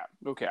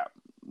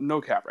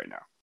right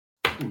now.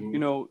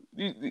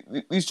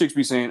 Mm-hmm. These chicks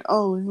be saying,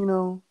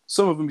 oh,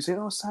 some of them be saying,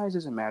 oh, size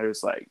doesn't matter.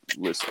 It's like,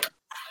 listen,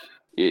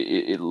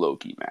 it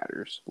low-key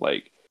matters.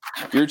 Like,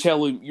 you're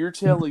telling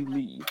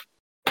me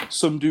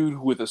some dude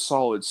with a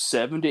solid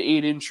 7 to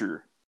 8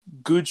 incher,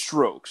 good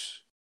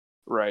strokes,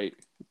 right,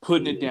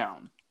 putting it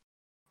down.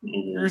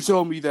 Mm-hmm. You're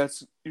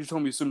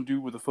telling me some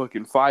dude with a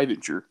fucking 5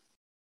 incher,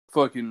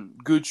 fucking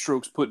good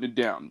strokes, putting it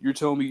down. You're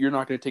telling me you're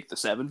not going to take the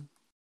 7?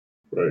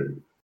 Right.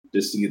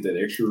 Just to get that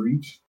extra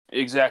reach?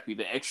 Exactly,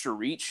 the extra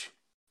reach.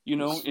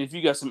 And if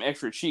you got some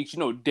extra cheeks,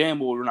 damn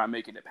well we're not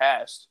making it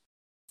past.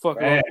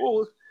 Fucking, right.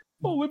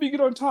 let me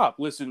get on top.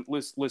 Listen.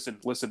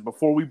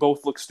 Before we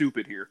both look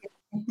stupid here.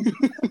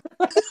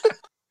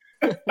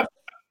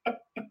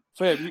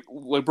 Fam,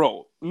 like,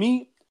 bro,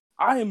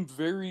 I am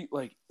very,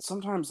 like,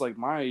 sometimes, like,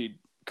 my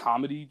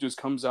comedy just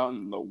comes out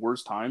in the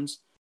worst times,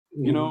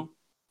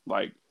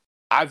 Like,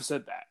 I've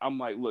said that. I'm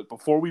like, look,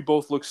 before we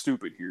both look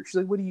stupid here. She's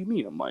like, what do you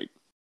mean? I'm like,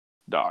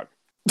 dog.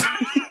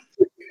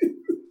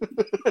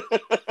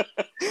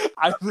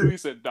 I literally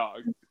said,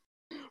 dog.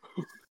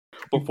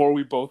 Before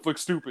we both look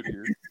stupid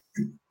here.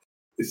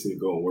 This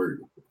ain't gonna work.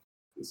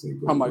 This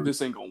ain't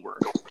gonna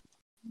work.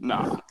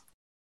 Nah.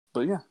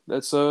 But yeah,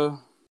 that's so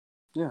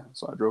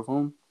I drove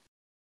home,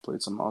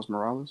 played some Miles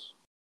Morales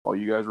while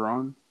you guys were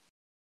on.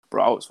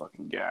 Bro, I was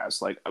fucking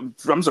gassed. Like,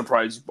 I'm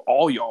surprised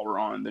all y'all were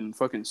on. Then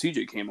fucking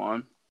CJ came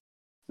on.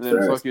 And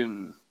then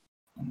fucking,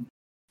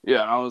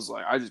 yeah, and I was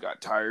like, I just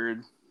got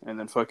tired. And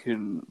then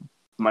fucking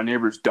my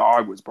neighbor's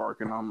dog was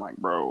barking. I'm like,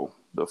 bro,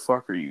 the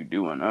fuck are you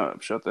doing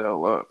up? Shut the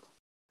hell up.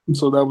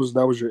 So that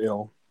was your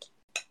ill.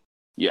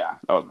 Yeah,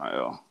 that was my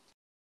ill.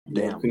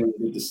 Damn.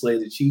 Couldn't get to slay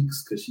the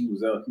cheeks because she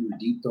was out here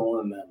deep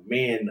throwing that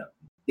man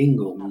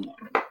bingo meat.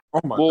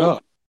 Oh my Well,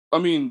 god.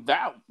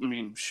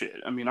 Shit.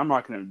 I mean, I'm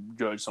not gonna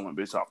judge someone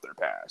based off their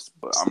past,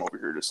 but I'm over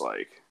here just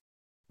like,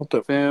 What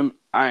the fam,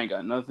 I ain't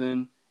got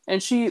nothing.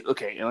 And she,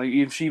 okay, and like,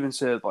 if she even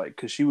said, like,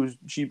 because she was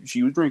drinking,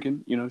 she was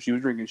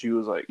drinking. She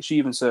was like, she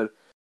even said,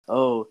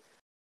 oh,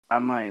 I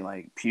might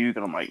like puke,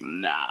 and I'm like,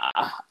 nah,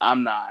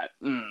 I'm not.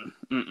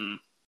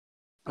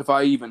 If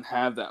I even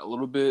have that a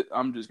little bit,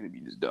 I'm just gonna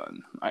be just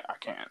done. I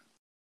can't.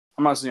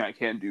 I'm not saying I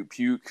can't do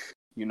puke,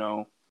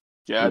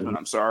 Jasmine,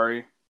 I'm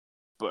sorry,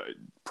 but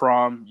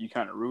prom, you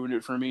kind of ruined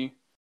it for me,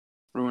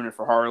 ruined it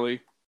for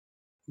Harley,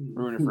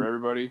 ruined it for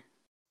everybody.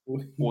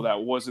 Well,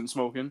 that wasn't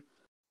smoking.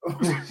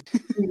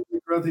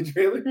 Brother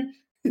trailer.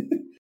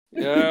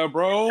 Yeah,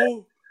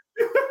 bro.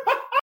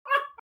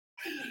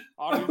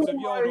 Audience, if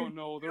y'all don't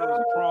know, there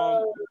was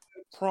prom.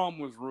 Prom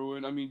was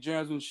ruined. I mean,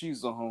 Jasmine,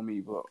 she's the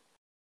homie, but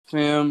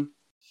fam,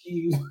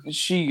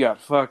 she got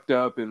fucked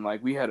up, and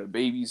like we had to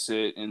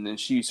babysit, and then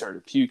she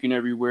started puking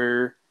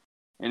everywhere,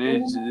 and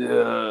it's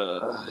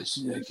God,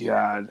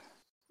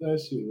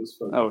 that shit was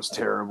fucking. That was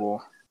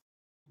terrible,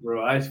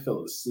 bro. I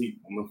fell asleep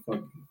on the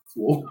fucking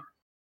floor.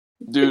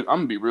 Dude, I'm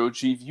gonna be real,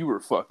 Chief. You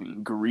were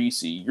fucking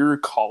greasy. Your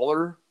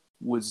collar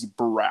was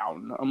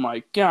brown. I'm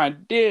like,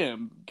 God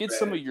damn, get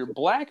some of your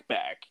black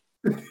back.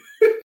 I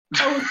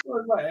was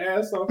throwing my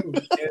ass off of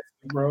dancing,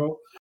 bro.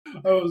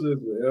 I was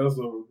just my ass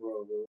over,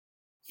 bro.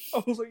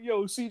 I was like,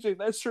 yo, CJ,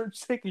 that shirt's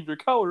taking your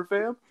collar,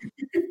 fam.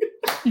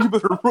 You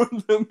better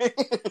run the man.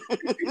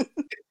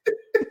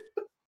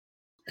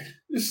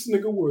 This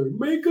nigga wearing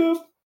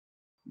makeup.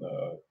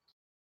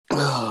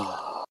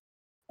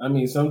 I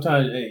mean,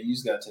 sometimes, hey, you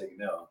just gotta take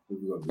it out.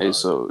 Hey,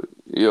 so,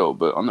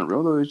 but on the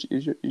real though, is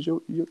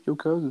your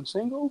cousin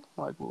single?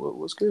 Like,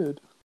 what's good?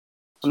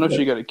 I know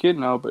she got a kid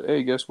now, but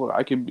hey, guess what?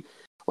 I can be,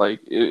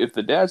 like, if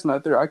the dad's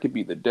not there, I could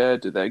be the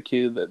dad to that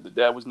kid that the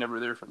dad was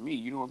never there for me.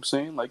 You know what I'm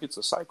saying? Like, it's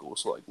a cycle.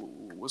 So, like,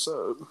 what's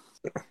up?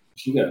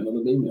 She got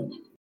another baby on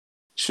me.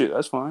 Shit,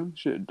 that's fine.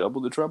 Shit, double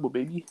the trouble,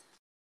 baby.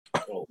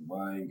 Oh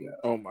my god.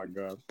 Oh my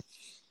god.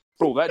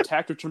 Bro, that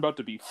tractor turned out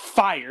to be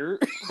fire.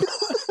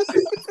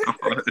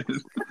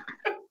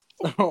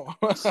 Oh.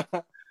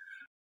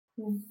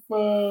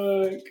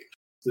 Fuck.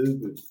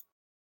 Stupid.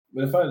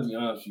 But if I had to be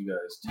honest with you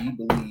guys, do you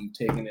believe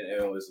taking an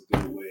L is a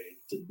good way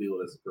to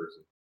build as a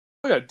person?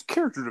 Oh, yeah,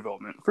 character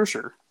development, for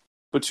sure.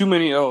 But too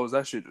many L's,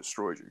 that shit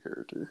destroys your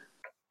character.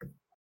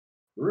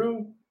 For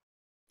real?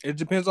 It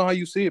depends on how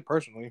you see it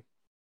personally.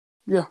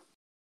 Yeah.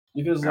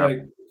 Because,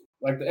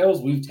 like the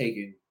L's we've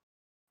taken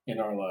in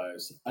our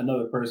lives,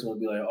 another person would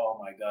be like, oh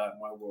my god,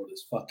 my world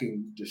is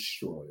fucking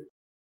destroyed.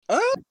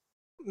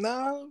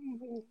 No.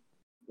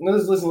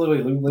 Let's listen a little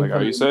bit. Like how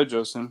you said,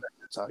 Justin.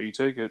 That's how you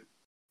take it.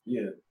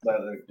 Yeah,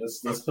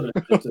 let's put it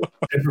into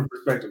a different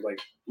perspective, like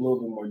a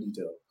little bit more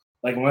detail.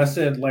 Like when I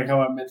said, like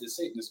how I met this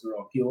Satanist girl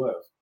on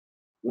POF.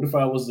 What if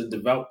I was a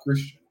devout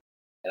Christian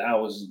and I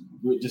was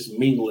just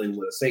mingling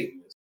with a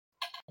Satanist?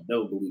 I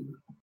don't believe it.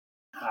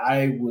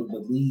 I would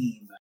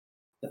believe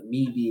that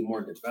me being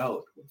more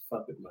devout would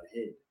fuck with my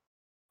head.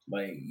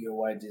 Like, I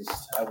was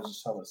just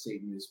talking about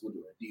Satanist. What do?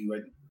 I need to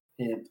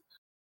repent.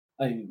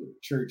 I need to go to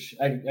church.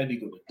 I need to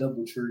go to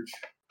double church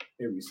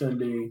every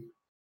Sunday.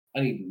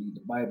 I need to read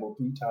the Bible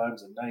 3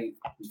 times a night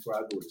before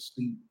I go to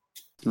sleep.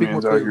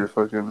 Man's out here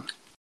fucking.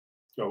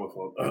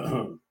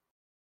 I'm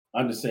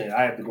just saying,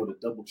 I have to go to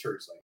double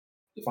church. Like,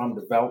 if I'm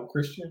a devout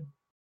Christian,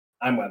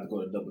 I'm going to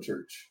go to double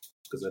church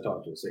because I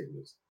talk to a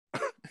Satanist.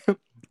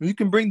 You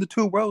can bring the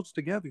two worlds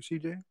together,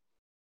 CJ.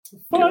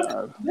 Fuck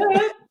that.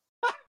 What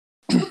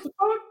the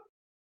fuck?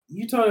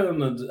 You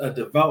talking a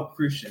devout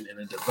Christian and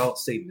a devout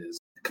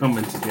Satanist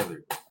coming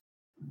together?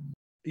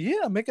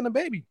 Yeah, making a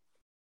baby.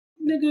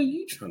 Nigga,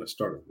 you trying to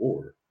start a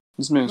war?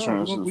 This man's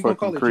trying to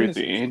fucking create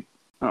the.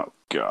 Oh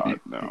God,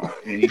 no!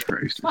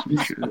 Antichrist.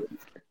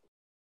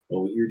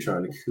 Oh, you're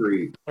trying to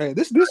create. Hey,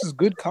 this is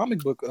good comic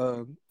book,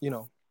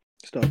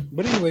 stuff.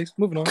 But anyways,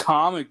 moving on.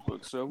 Comic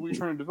book. So we're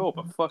trying to develop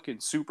a fucking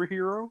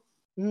superhero.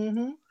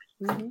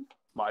 Mm-hmm.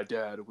 My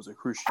dad was a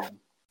Christian.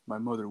 My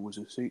mother was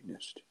a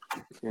Satanist,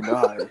 and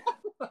I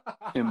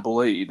am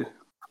Blade.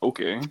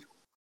 Okay.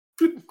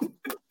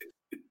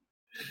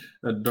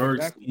 A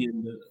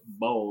dark-skinned,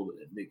 bald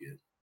nigga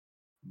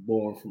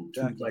born from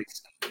 2 light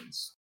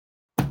skins.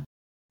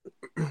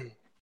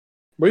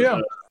 But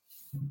yeah.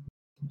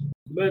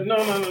 But no.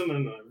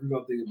 We're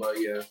gonna think about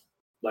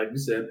like we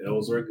said,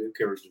 L's are good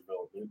character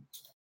development.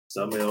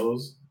 Some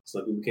L's,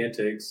 some people can't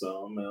take.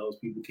 Some L's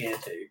people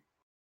can't take.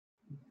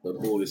 But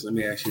boys, let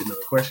me ask you another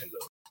question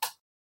though.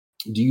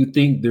 Do you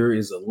think there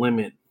is a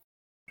limit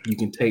you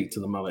can take to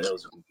the amount of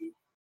L's you can do?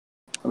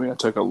 I mean, I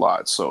took a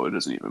lot, so it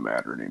doesn't even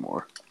matter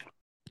anymore.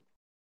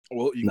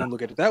 Well, you can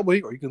look at it that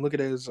way, or you can look at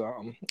it as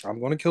I'm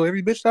going to kill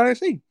every bitch that I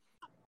see.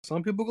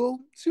 Some people go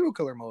serial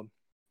killer mode.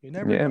 You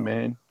never know.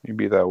 Man. You'd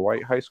be that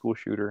white high school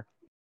shooter.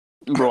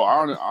 Bro,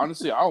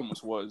 honestly, I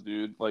almost was,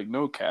 dude. Like,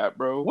 no cap,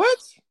 bro. What?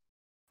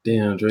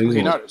 Damn, Dre.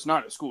 Okay, it's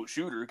not a school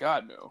shooter.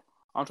 God, no.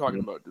 I'm talking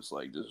about just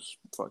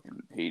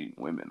fucking hating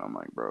women. I'm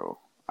like, bro,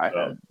 I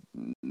had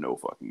no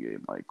fucking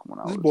game. Like when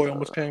I This was boy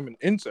almost came an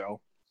incel.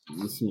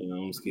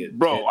 I'm scared.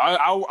 bro.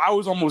 I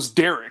was almost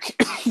Derek.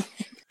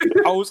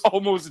 I was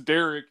almost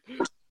Derek.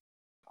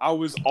 I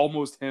was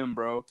almost him,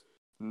 bro.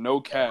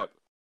 No cap.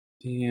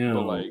 Damn.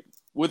 But like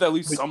with at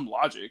least some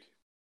logic.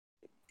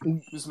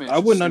 This man's I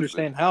wouldn't stupid.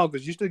 understand how,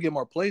 because you still get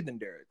more played than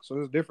Derek, so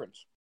there's a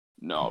difference.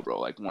 No, bro.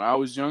 Like when I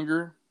was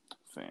younger,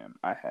 fam,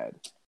 I had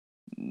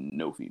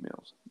no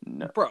females.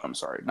 No, Bro. I'm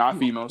sorry, not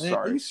females. Man,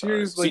 sorry. are you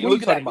serious? Sorry. Like, See, what are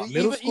look you at talking that. about,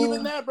 middle school?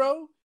 Even that,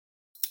 bro.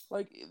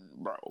 Like,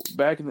 bro,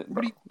 back in the,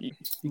 bro,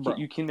 Bro.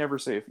 you can never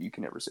say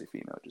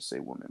female. Just say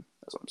woman.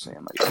 That's what I'm saying.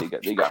 Like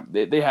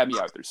they had me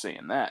out there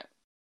saying that.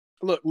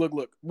 Look.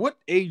 What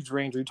age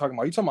range are you talking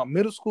about? Are you talking about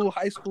middle school,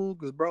 high school?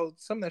 Because, bro,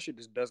 some of that shit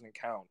just doesn't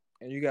count.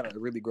 And you got to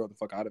really grow the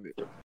fuck out of it.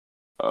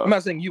 I'm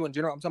not saying you in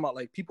general. I'm talking about,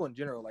 like, people in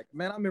general. Like,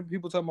 man, I remember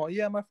people talking about,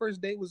 yeah, my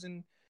first date was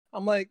in...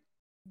 I'm like,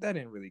 that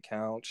didn't really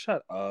count.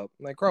 Shut up.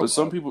 Like, grow up.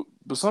 Some people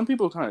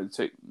kind of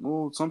take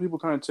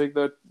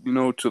that, you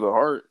know, to the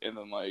heart, and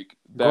then, like,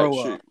 that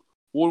Grow shit. up.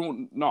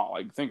 Well, no,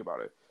 like, think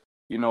about it.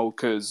 You know,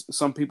 because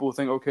some people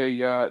think, okay,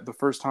 yeah, the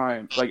first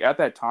time, like, at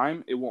that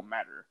time, it won't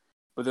matter.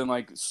 But then,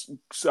 like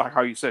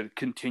how you said,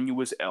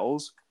 continuous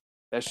L's,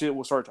 that shit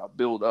will start to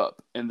build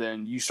up. And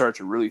then you start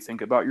to really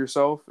think about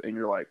yourself, and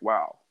you're like,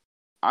 wow,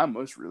 I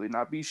must really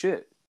not be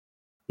shit.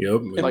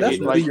 Yep. Like I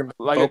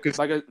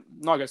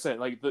said,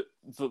 like the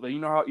you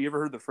know how you ever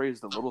heard the phrase,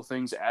 the little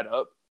things add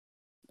up?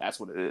 That's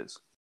what it is.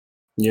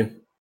 Yeah.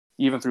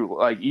 Even through,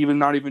 like, even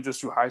not even just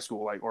through high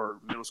school, like, or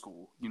middle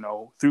school, you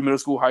know, through middle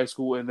school, high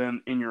school, and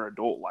then in your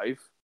adult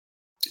life.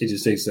 It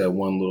just takes that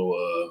one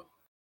little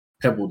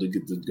pebble to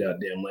get the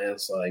goddamn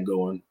landslide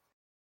going.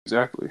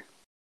 Exactly.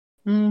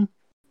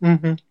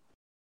 Mm-hmm.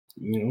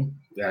 You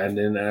know, and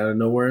then out of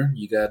nowhere,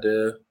 you got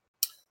a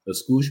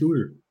school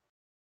shooter.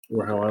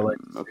 Or how I like.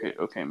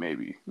 Okay,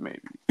 maybe. God.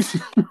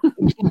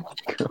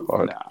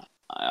 Nah,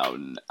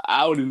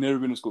 I would have never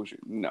been a school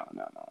shooter. No.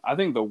 I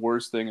think the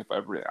worst thing, if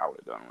ever I would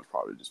have done, was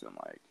probably just been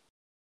like,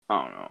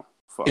 I don't know,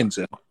 fuck.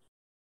 Incel.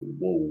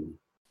 Whoa.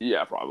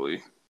 Yeah,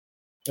 probably.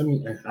 I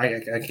mean,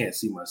 I can't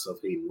see myself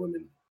hating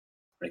women.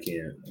 I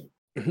can't.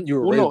 You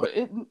were Well,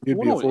 raised no, by...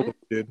 You'd be a fool,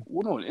 dude.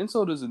 Well, no, an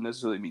insult doesn't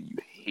necessarily mean you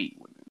hate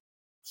women.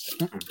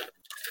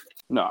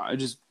 No, it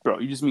just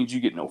means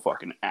you get no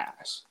fucking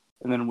ass.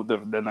 And then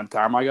the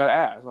time I got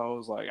ass, I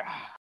was like,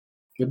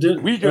 But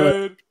then, we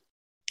good.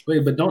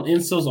 Wait, but don't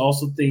incels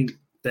also think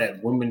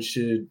that women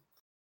should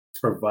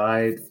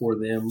provide for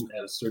them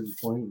at a certain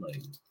point?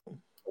 Like,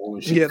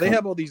 yeah, they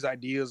have all these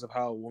ideas of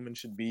how a woman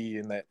should be,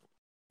 and that.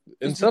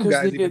 And It's some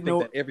because guys they even get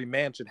think that every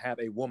man should have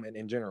a woman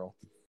in general.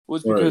 Well,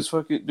 it's because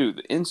fucking dude,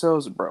 the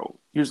incels, bro.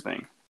 Here's the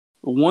thing: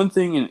 the one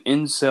thing an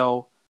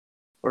incel,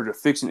 or to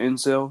fix an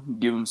incel,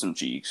 give him some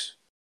cheeks.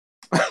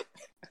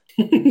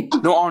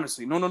 No,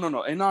 honestly,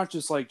 no, and not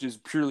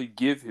just purely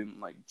give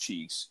him like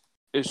cheeks.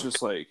 It's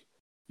just like,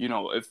 you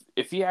know, if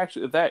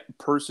that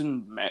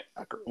person met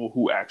a girl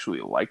who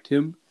actually liked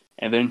him,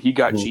 and then he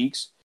got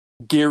cheeks,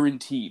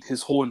 guaranteed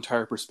his whole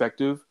entire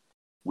perspective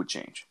would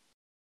change.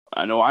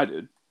 I know I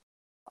did.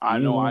 I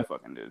know I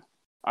fucking did.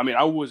 I mean,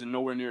 I wasn't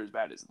nowhere near as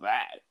bad as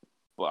that,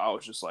 but I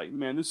was just like,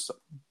 man, this is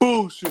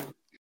bullshit.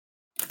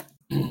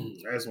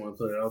 I just want to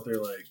put it out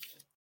there, like,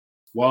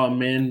 while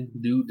men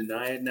do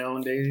deny it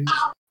nowadays,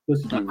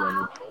 pussy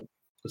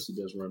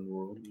does run the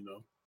world, you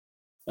know.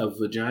 A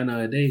vagina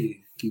a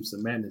day keeps the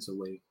madness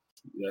away.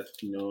 That's,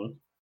 you know.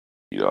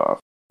 Yeah,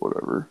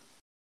 whatever.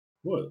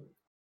 What?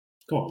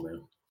 Come on,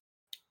 man.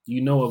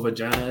 You know, a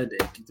vagina a day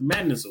keeps the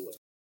madness away.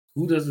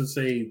 Who doesn't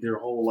say their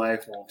whole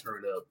life won't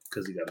turn up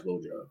because he got a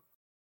blowjob?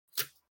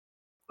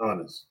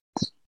 Honest.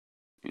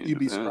 You'd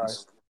be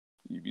surprised.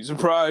 You'd be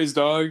surprised,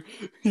 dog.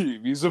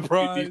 You'd be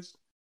surprised.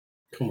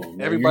 Come on,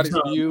 man. Everybody's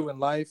view in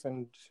life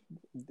and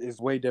is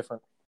way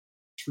different.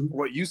 True.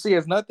 What you see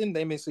as nothing,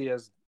 they may see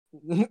as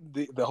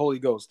the Holy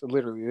Ghost.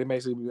 Literally, they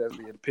may see it as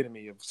the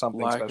epitome of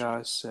something like special.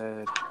 I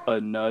said, a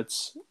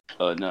nut's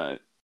a nut.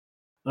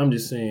 I'm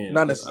just saying.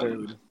 Not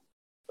necessarily.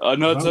 A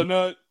nut's a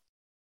nut.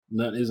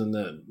 Nut is a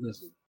nut.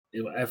 Listen,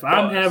 if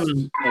I'm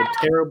having a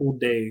terrible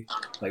day,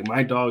 like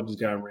my dog just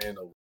got ran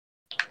over,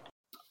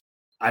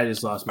 I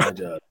just lost my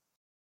job.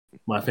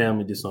 My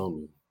family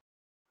disowned me.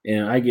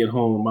 And I get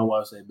home and my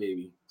wife said,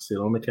 baby, sit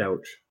on the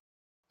couch,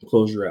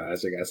 close your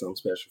eyes. I got something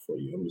special for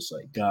you. I'm just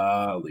like,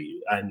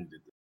 golly, I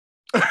needed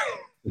this.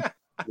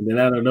 And then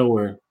out of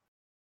nowhere,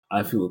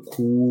 I feel a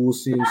cool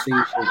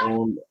sensation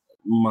on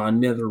my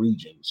nether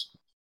regions.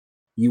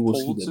 You will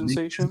see the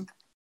sensation?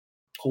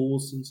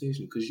 cold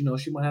sensation. Because, you know,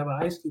 she might have an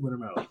ice cube in her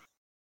mouth.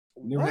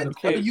 Never had a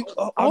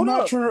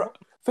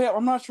Okay,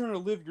 I'm not trying to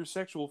live your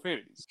sexual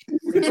fantasies.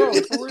 Bro,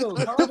 for real,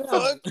 calm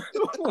down.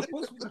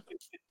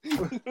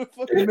 We've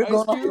been going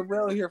off the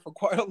rail here for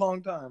quite a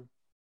long time.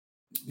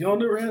 Y'all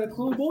never had a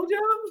cool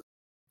blowjob?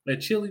 A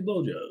chili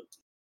blowjob.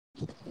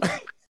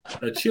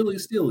 A chili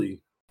stilly.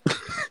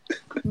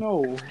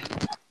 No.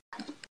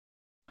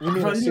 You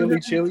mean a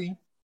chili?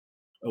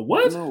 A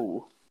what?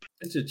 No.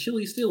 It's a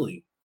chili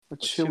stilly. A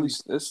chili.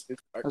 That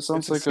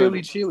sounds like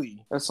silly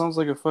chili. That sounds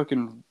like a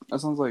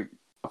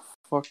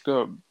fucked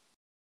up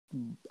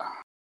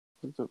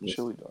Looked up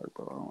chili dog,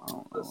 bro. I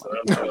don't That's know. what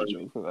I'm I had a telling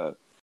joke for that.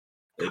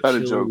 I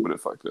had a joke, but it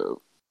fucked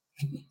up.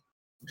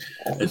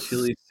 A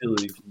chili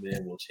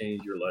man will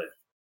change your life.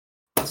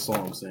 That's all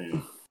I'm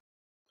saying.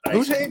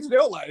 Who changed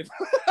their life?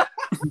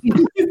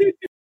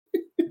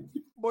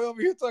 Boy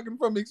over here talking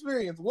from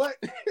experience. What?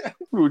 It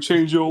will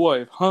change your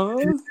life, huh?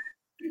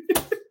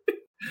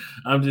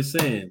 I'm just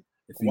saying,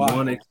 if you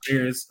want to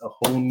experience a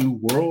whole new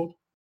world,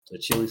 a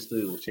chili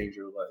stew will change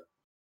your life.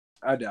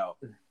 I doubt.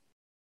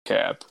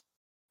 Cap.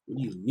 What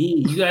do you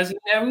mean? You guys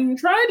haven't even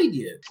tried it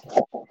yet.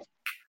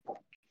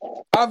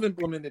 I've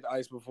implemented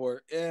ice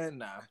before, and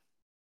nah.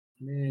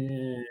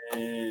 Man,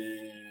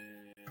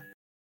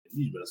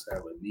 you must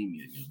have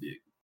anemia in your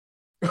dick.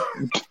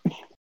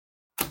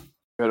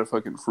 Got a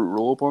fucking fruit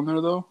roll up on there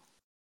though.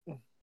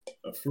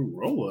 A fruit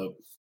roll up?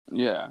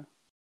 Yeah.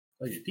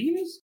 Like your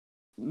penis?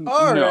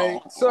 All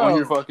right, so on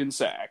your fucking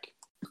sack.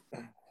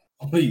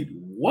 Wait,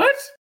 what?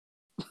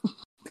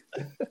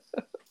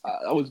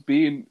 I was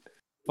being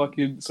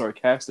fucking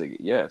sarcastic.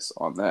 Yes,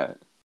 on that.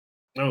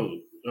 So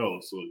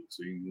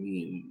you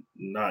mean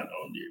not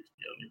on your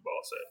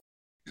ball sack?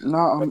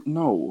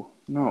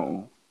 No.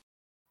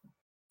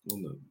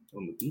 On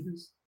the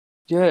penis?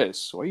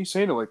 Yes. Why are you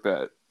saying it like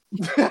that?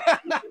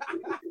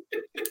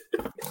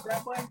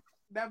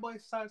 that boy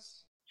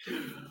sus.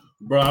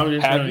 Bro, I'm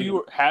just have you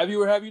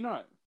or have you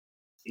not?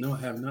 No, I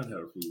have not had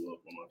a fruit roll up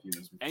on my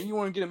penis before. And you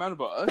want to get him out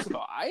about us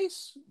about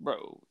ice,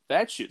 bro?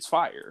 That shit's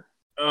fire.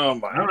 Oh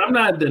my! I'm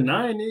not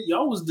denying it.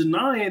 Y'all was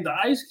denying the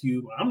ice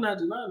cube. I'm not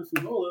denying the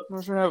fruit roll up. I'm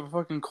not trying to have a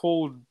fucking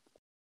cold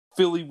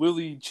Philly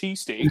Willy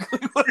cheesesteak.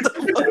 What the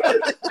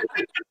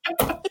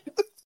fuck?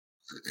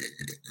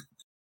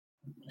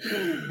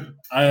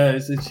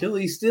 It's a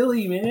chili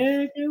stilly,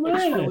 man. Come on.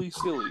 It's really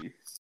silly.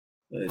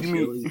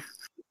 Chili.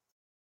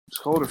 It's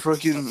called a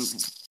fucking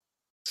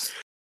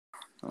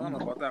I don't know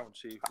about that one,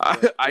 Chief.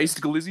 iced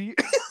glizzy.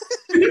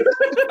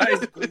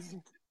 Ice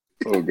glizzy.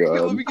 Oh Let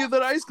god. me get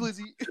that ice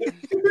glizzy.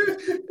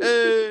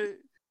 Hey.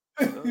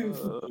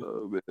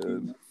 Oh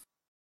man.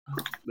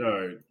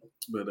 All right,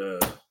 but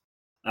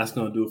that's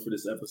gonna do it for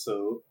this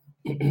episode.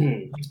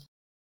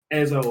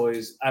 As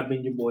always, I've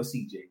been your boy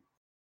CJ.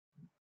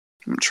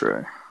 I'm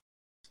Trey.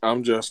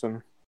 I'm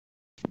Justin.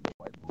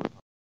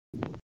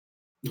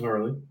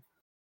 Harley.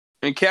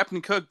 And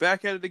Captain Cook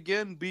back at it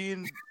again,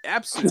 being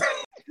absent.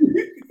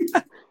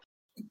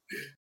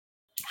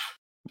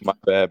 My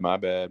bad. Now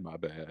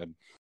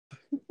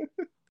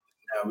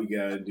we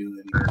gotta do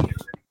it again.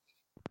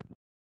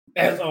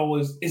 As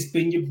always, it's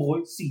been your boy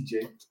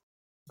CJ.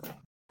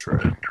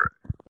 Trey.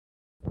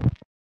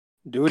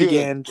 Do it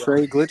again.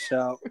 Trey glitched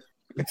out.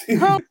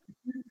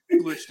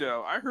 Glitched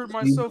out. I heard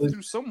myself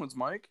through someone's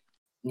mic.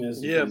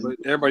 Yes, Yeah, but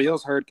everybody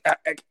else heard.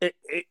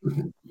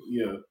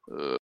 Yeah.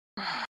 All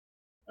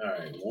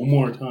right, one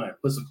more time.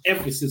 Put some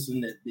emphasis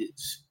in that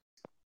bitch.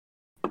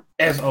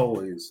 As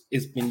always,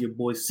 it's been your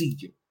boy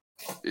CJ.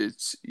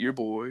 It's your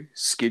boy,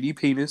 Skinny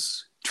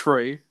Penis,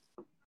 Trey.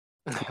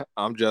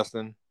 I'm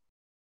Justin.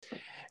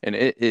 And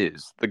it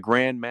is the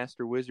Grand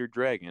Master Wizard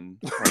Dragon.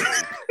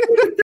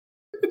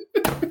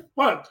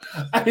 Fuck!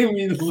 I didn't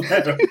mean to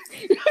laugh.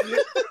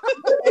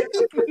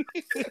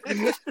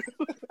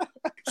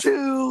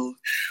 Chill.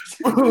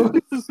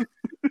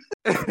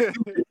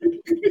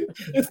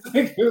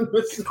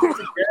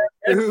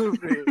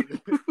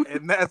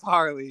 And that's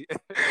Harley.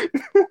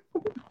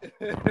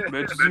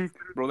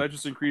 That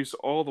just increased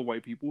all the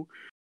white people.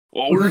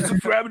 Oh, we're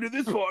subscribing to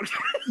this podcast.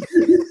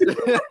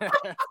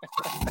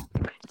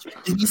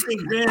 Did you say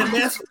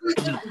Grandmaster?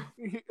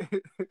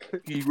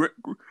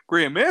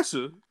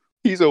 Grandmaster?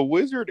 He's a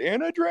wizard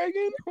and a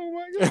dragon? Oh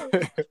my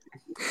god.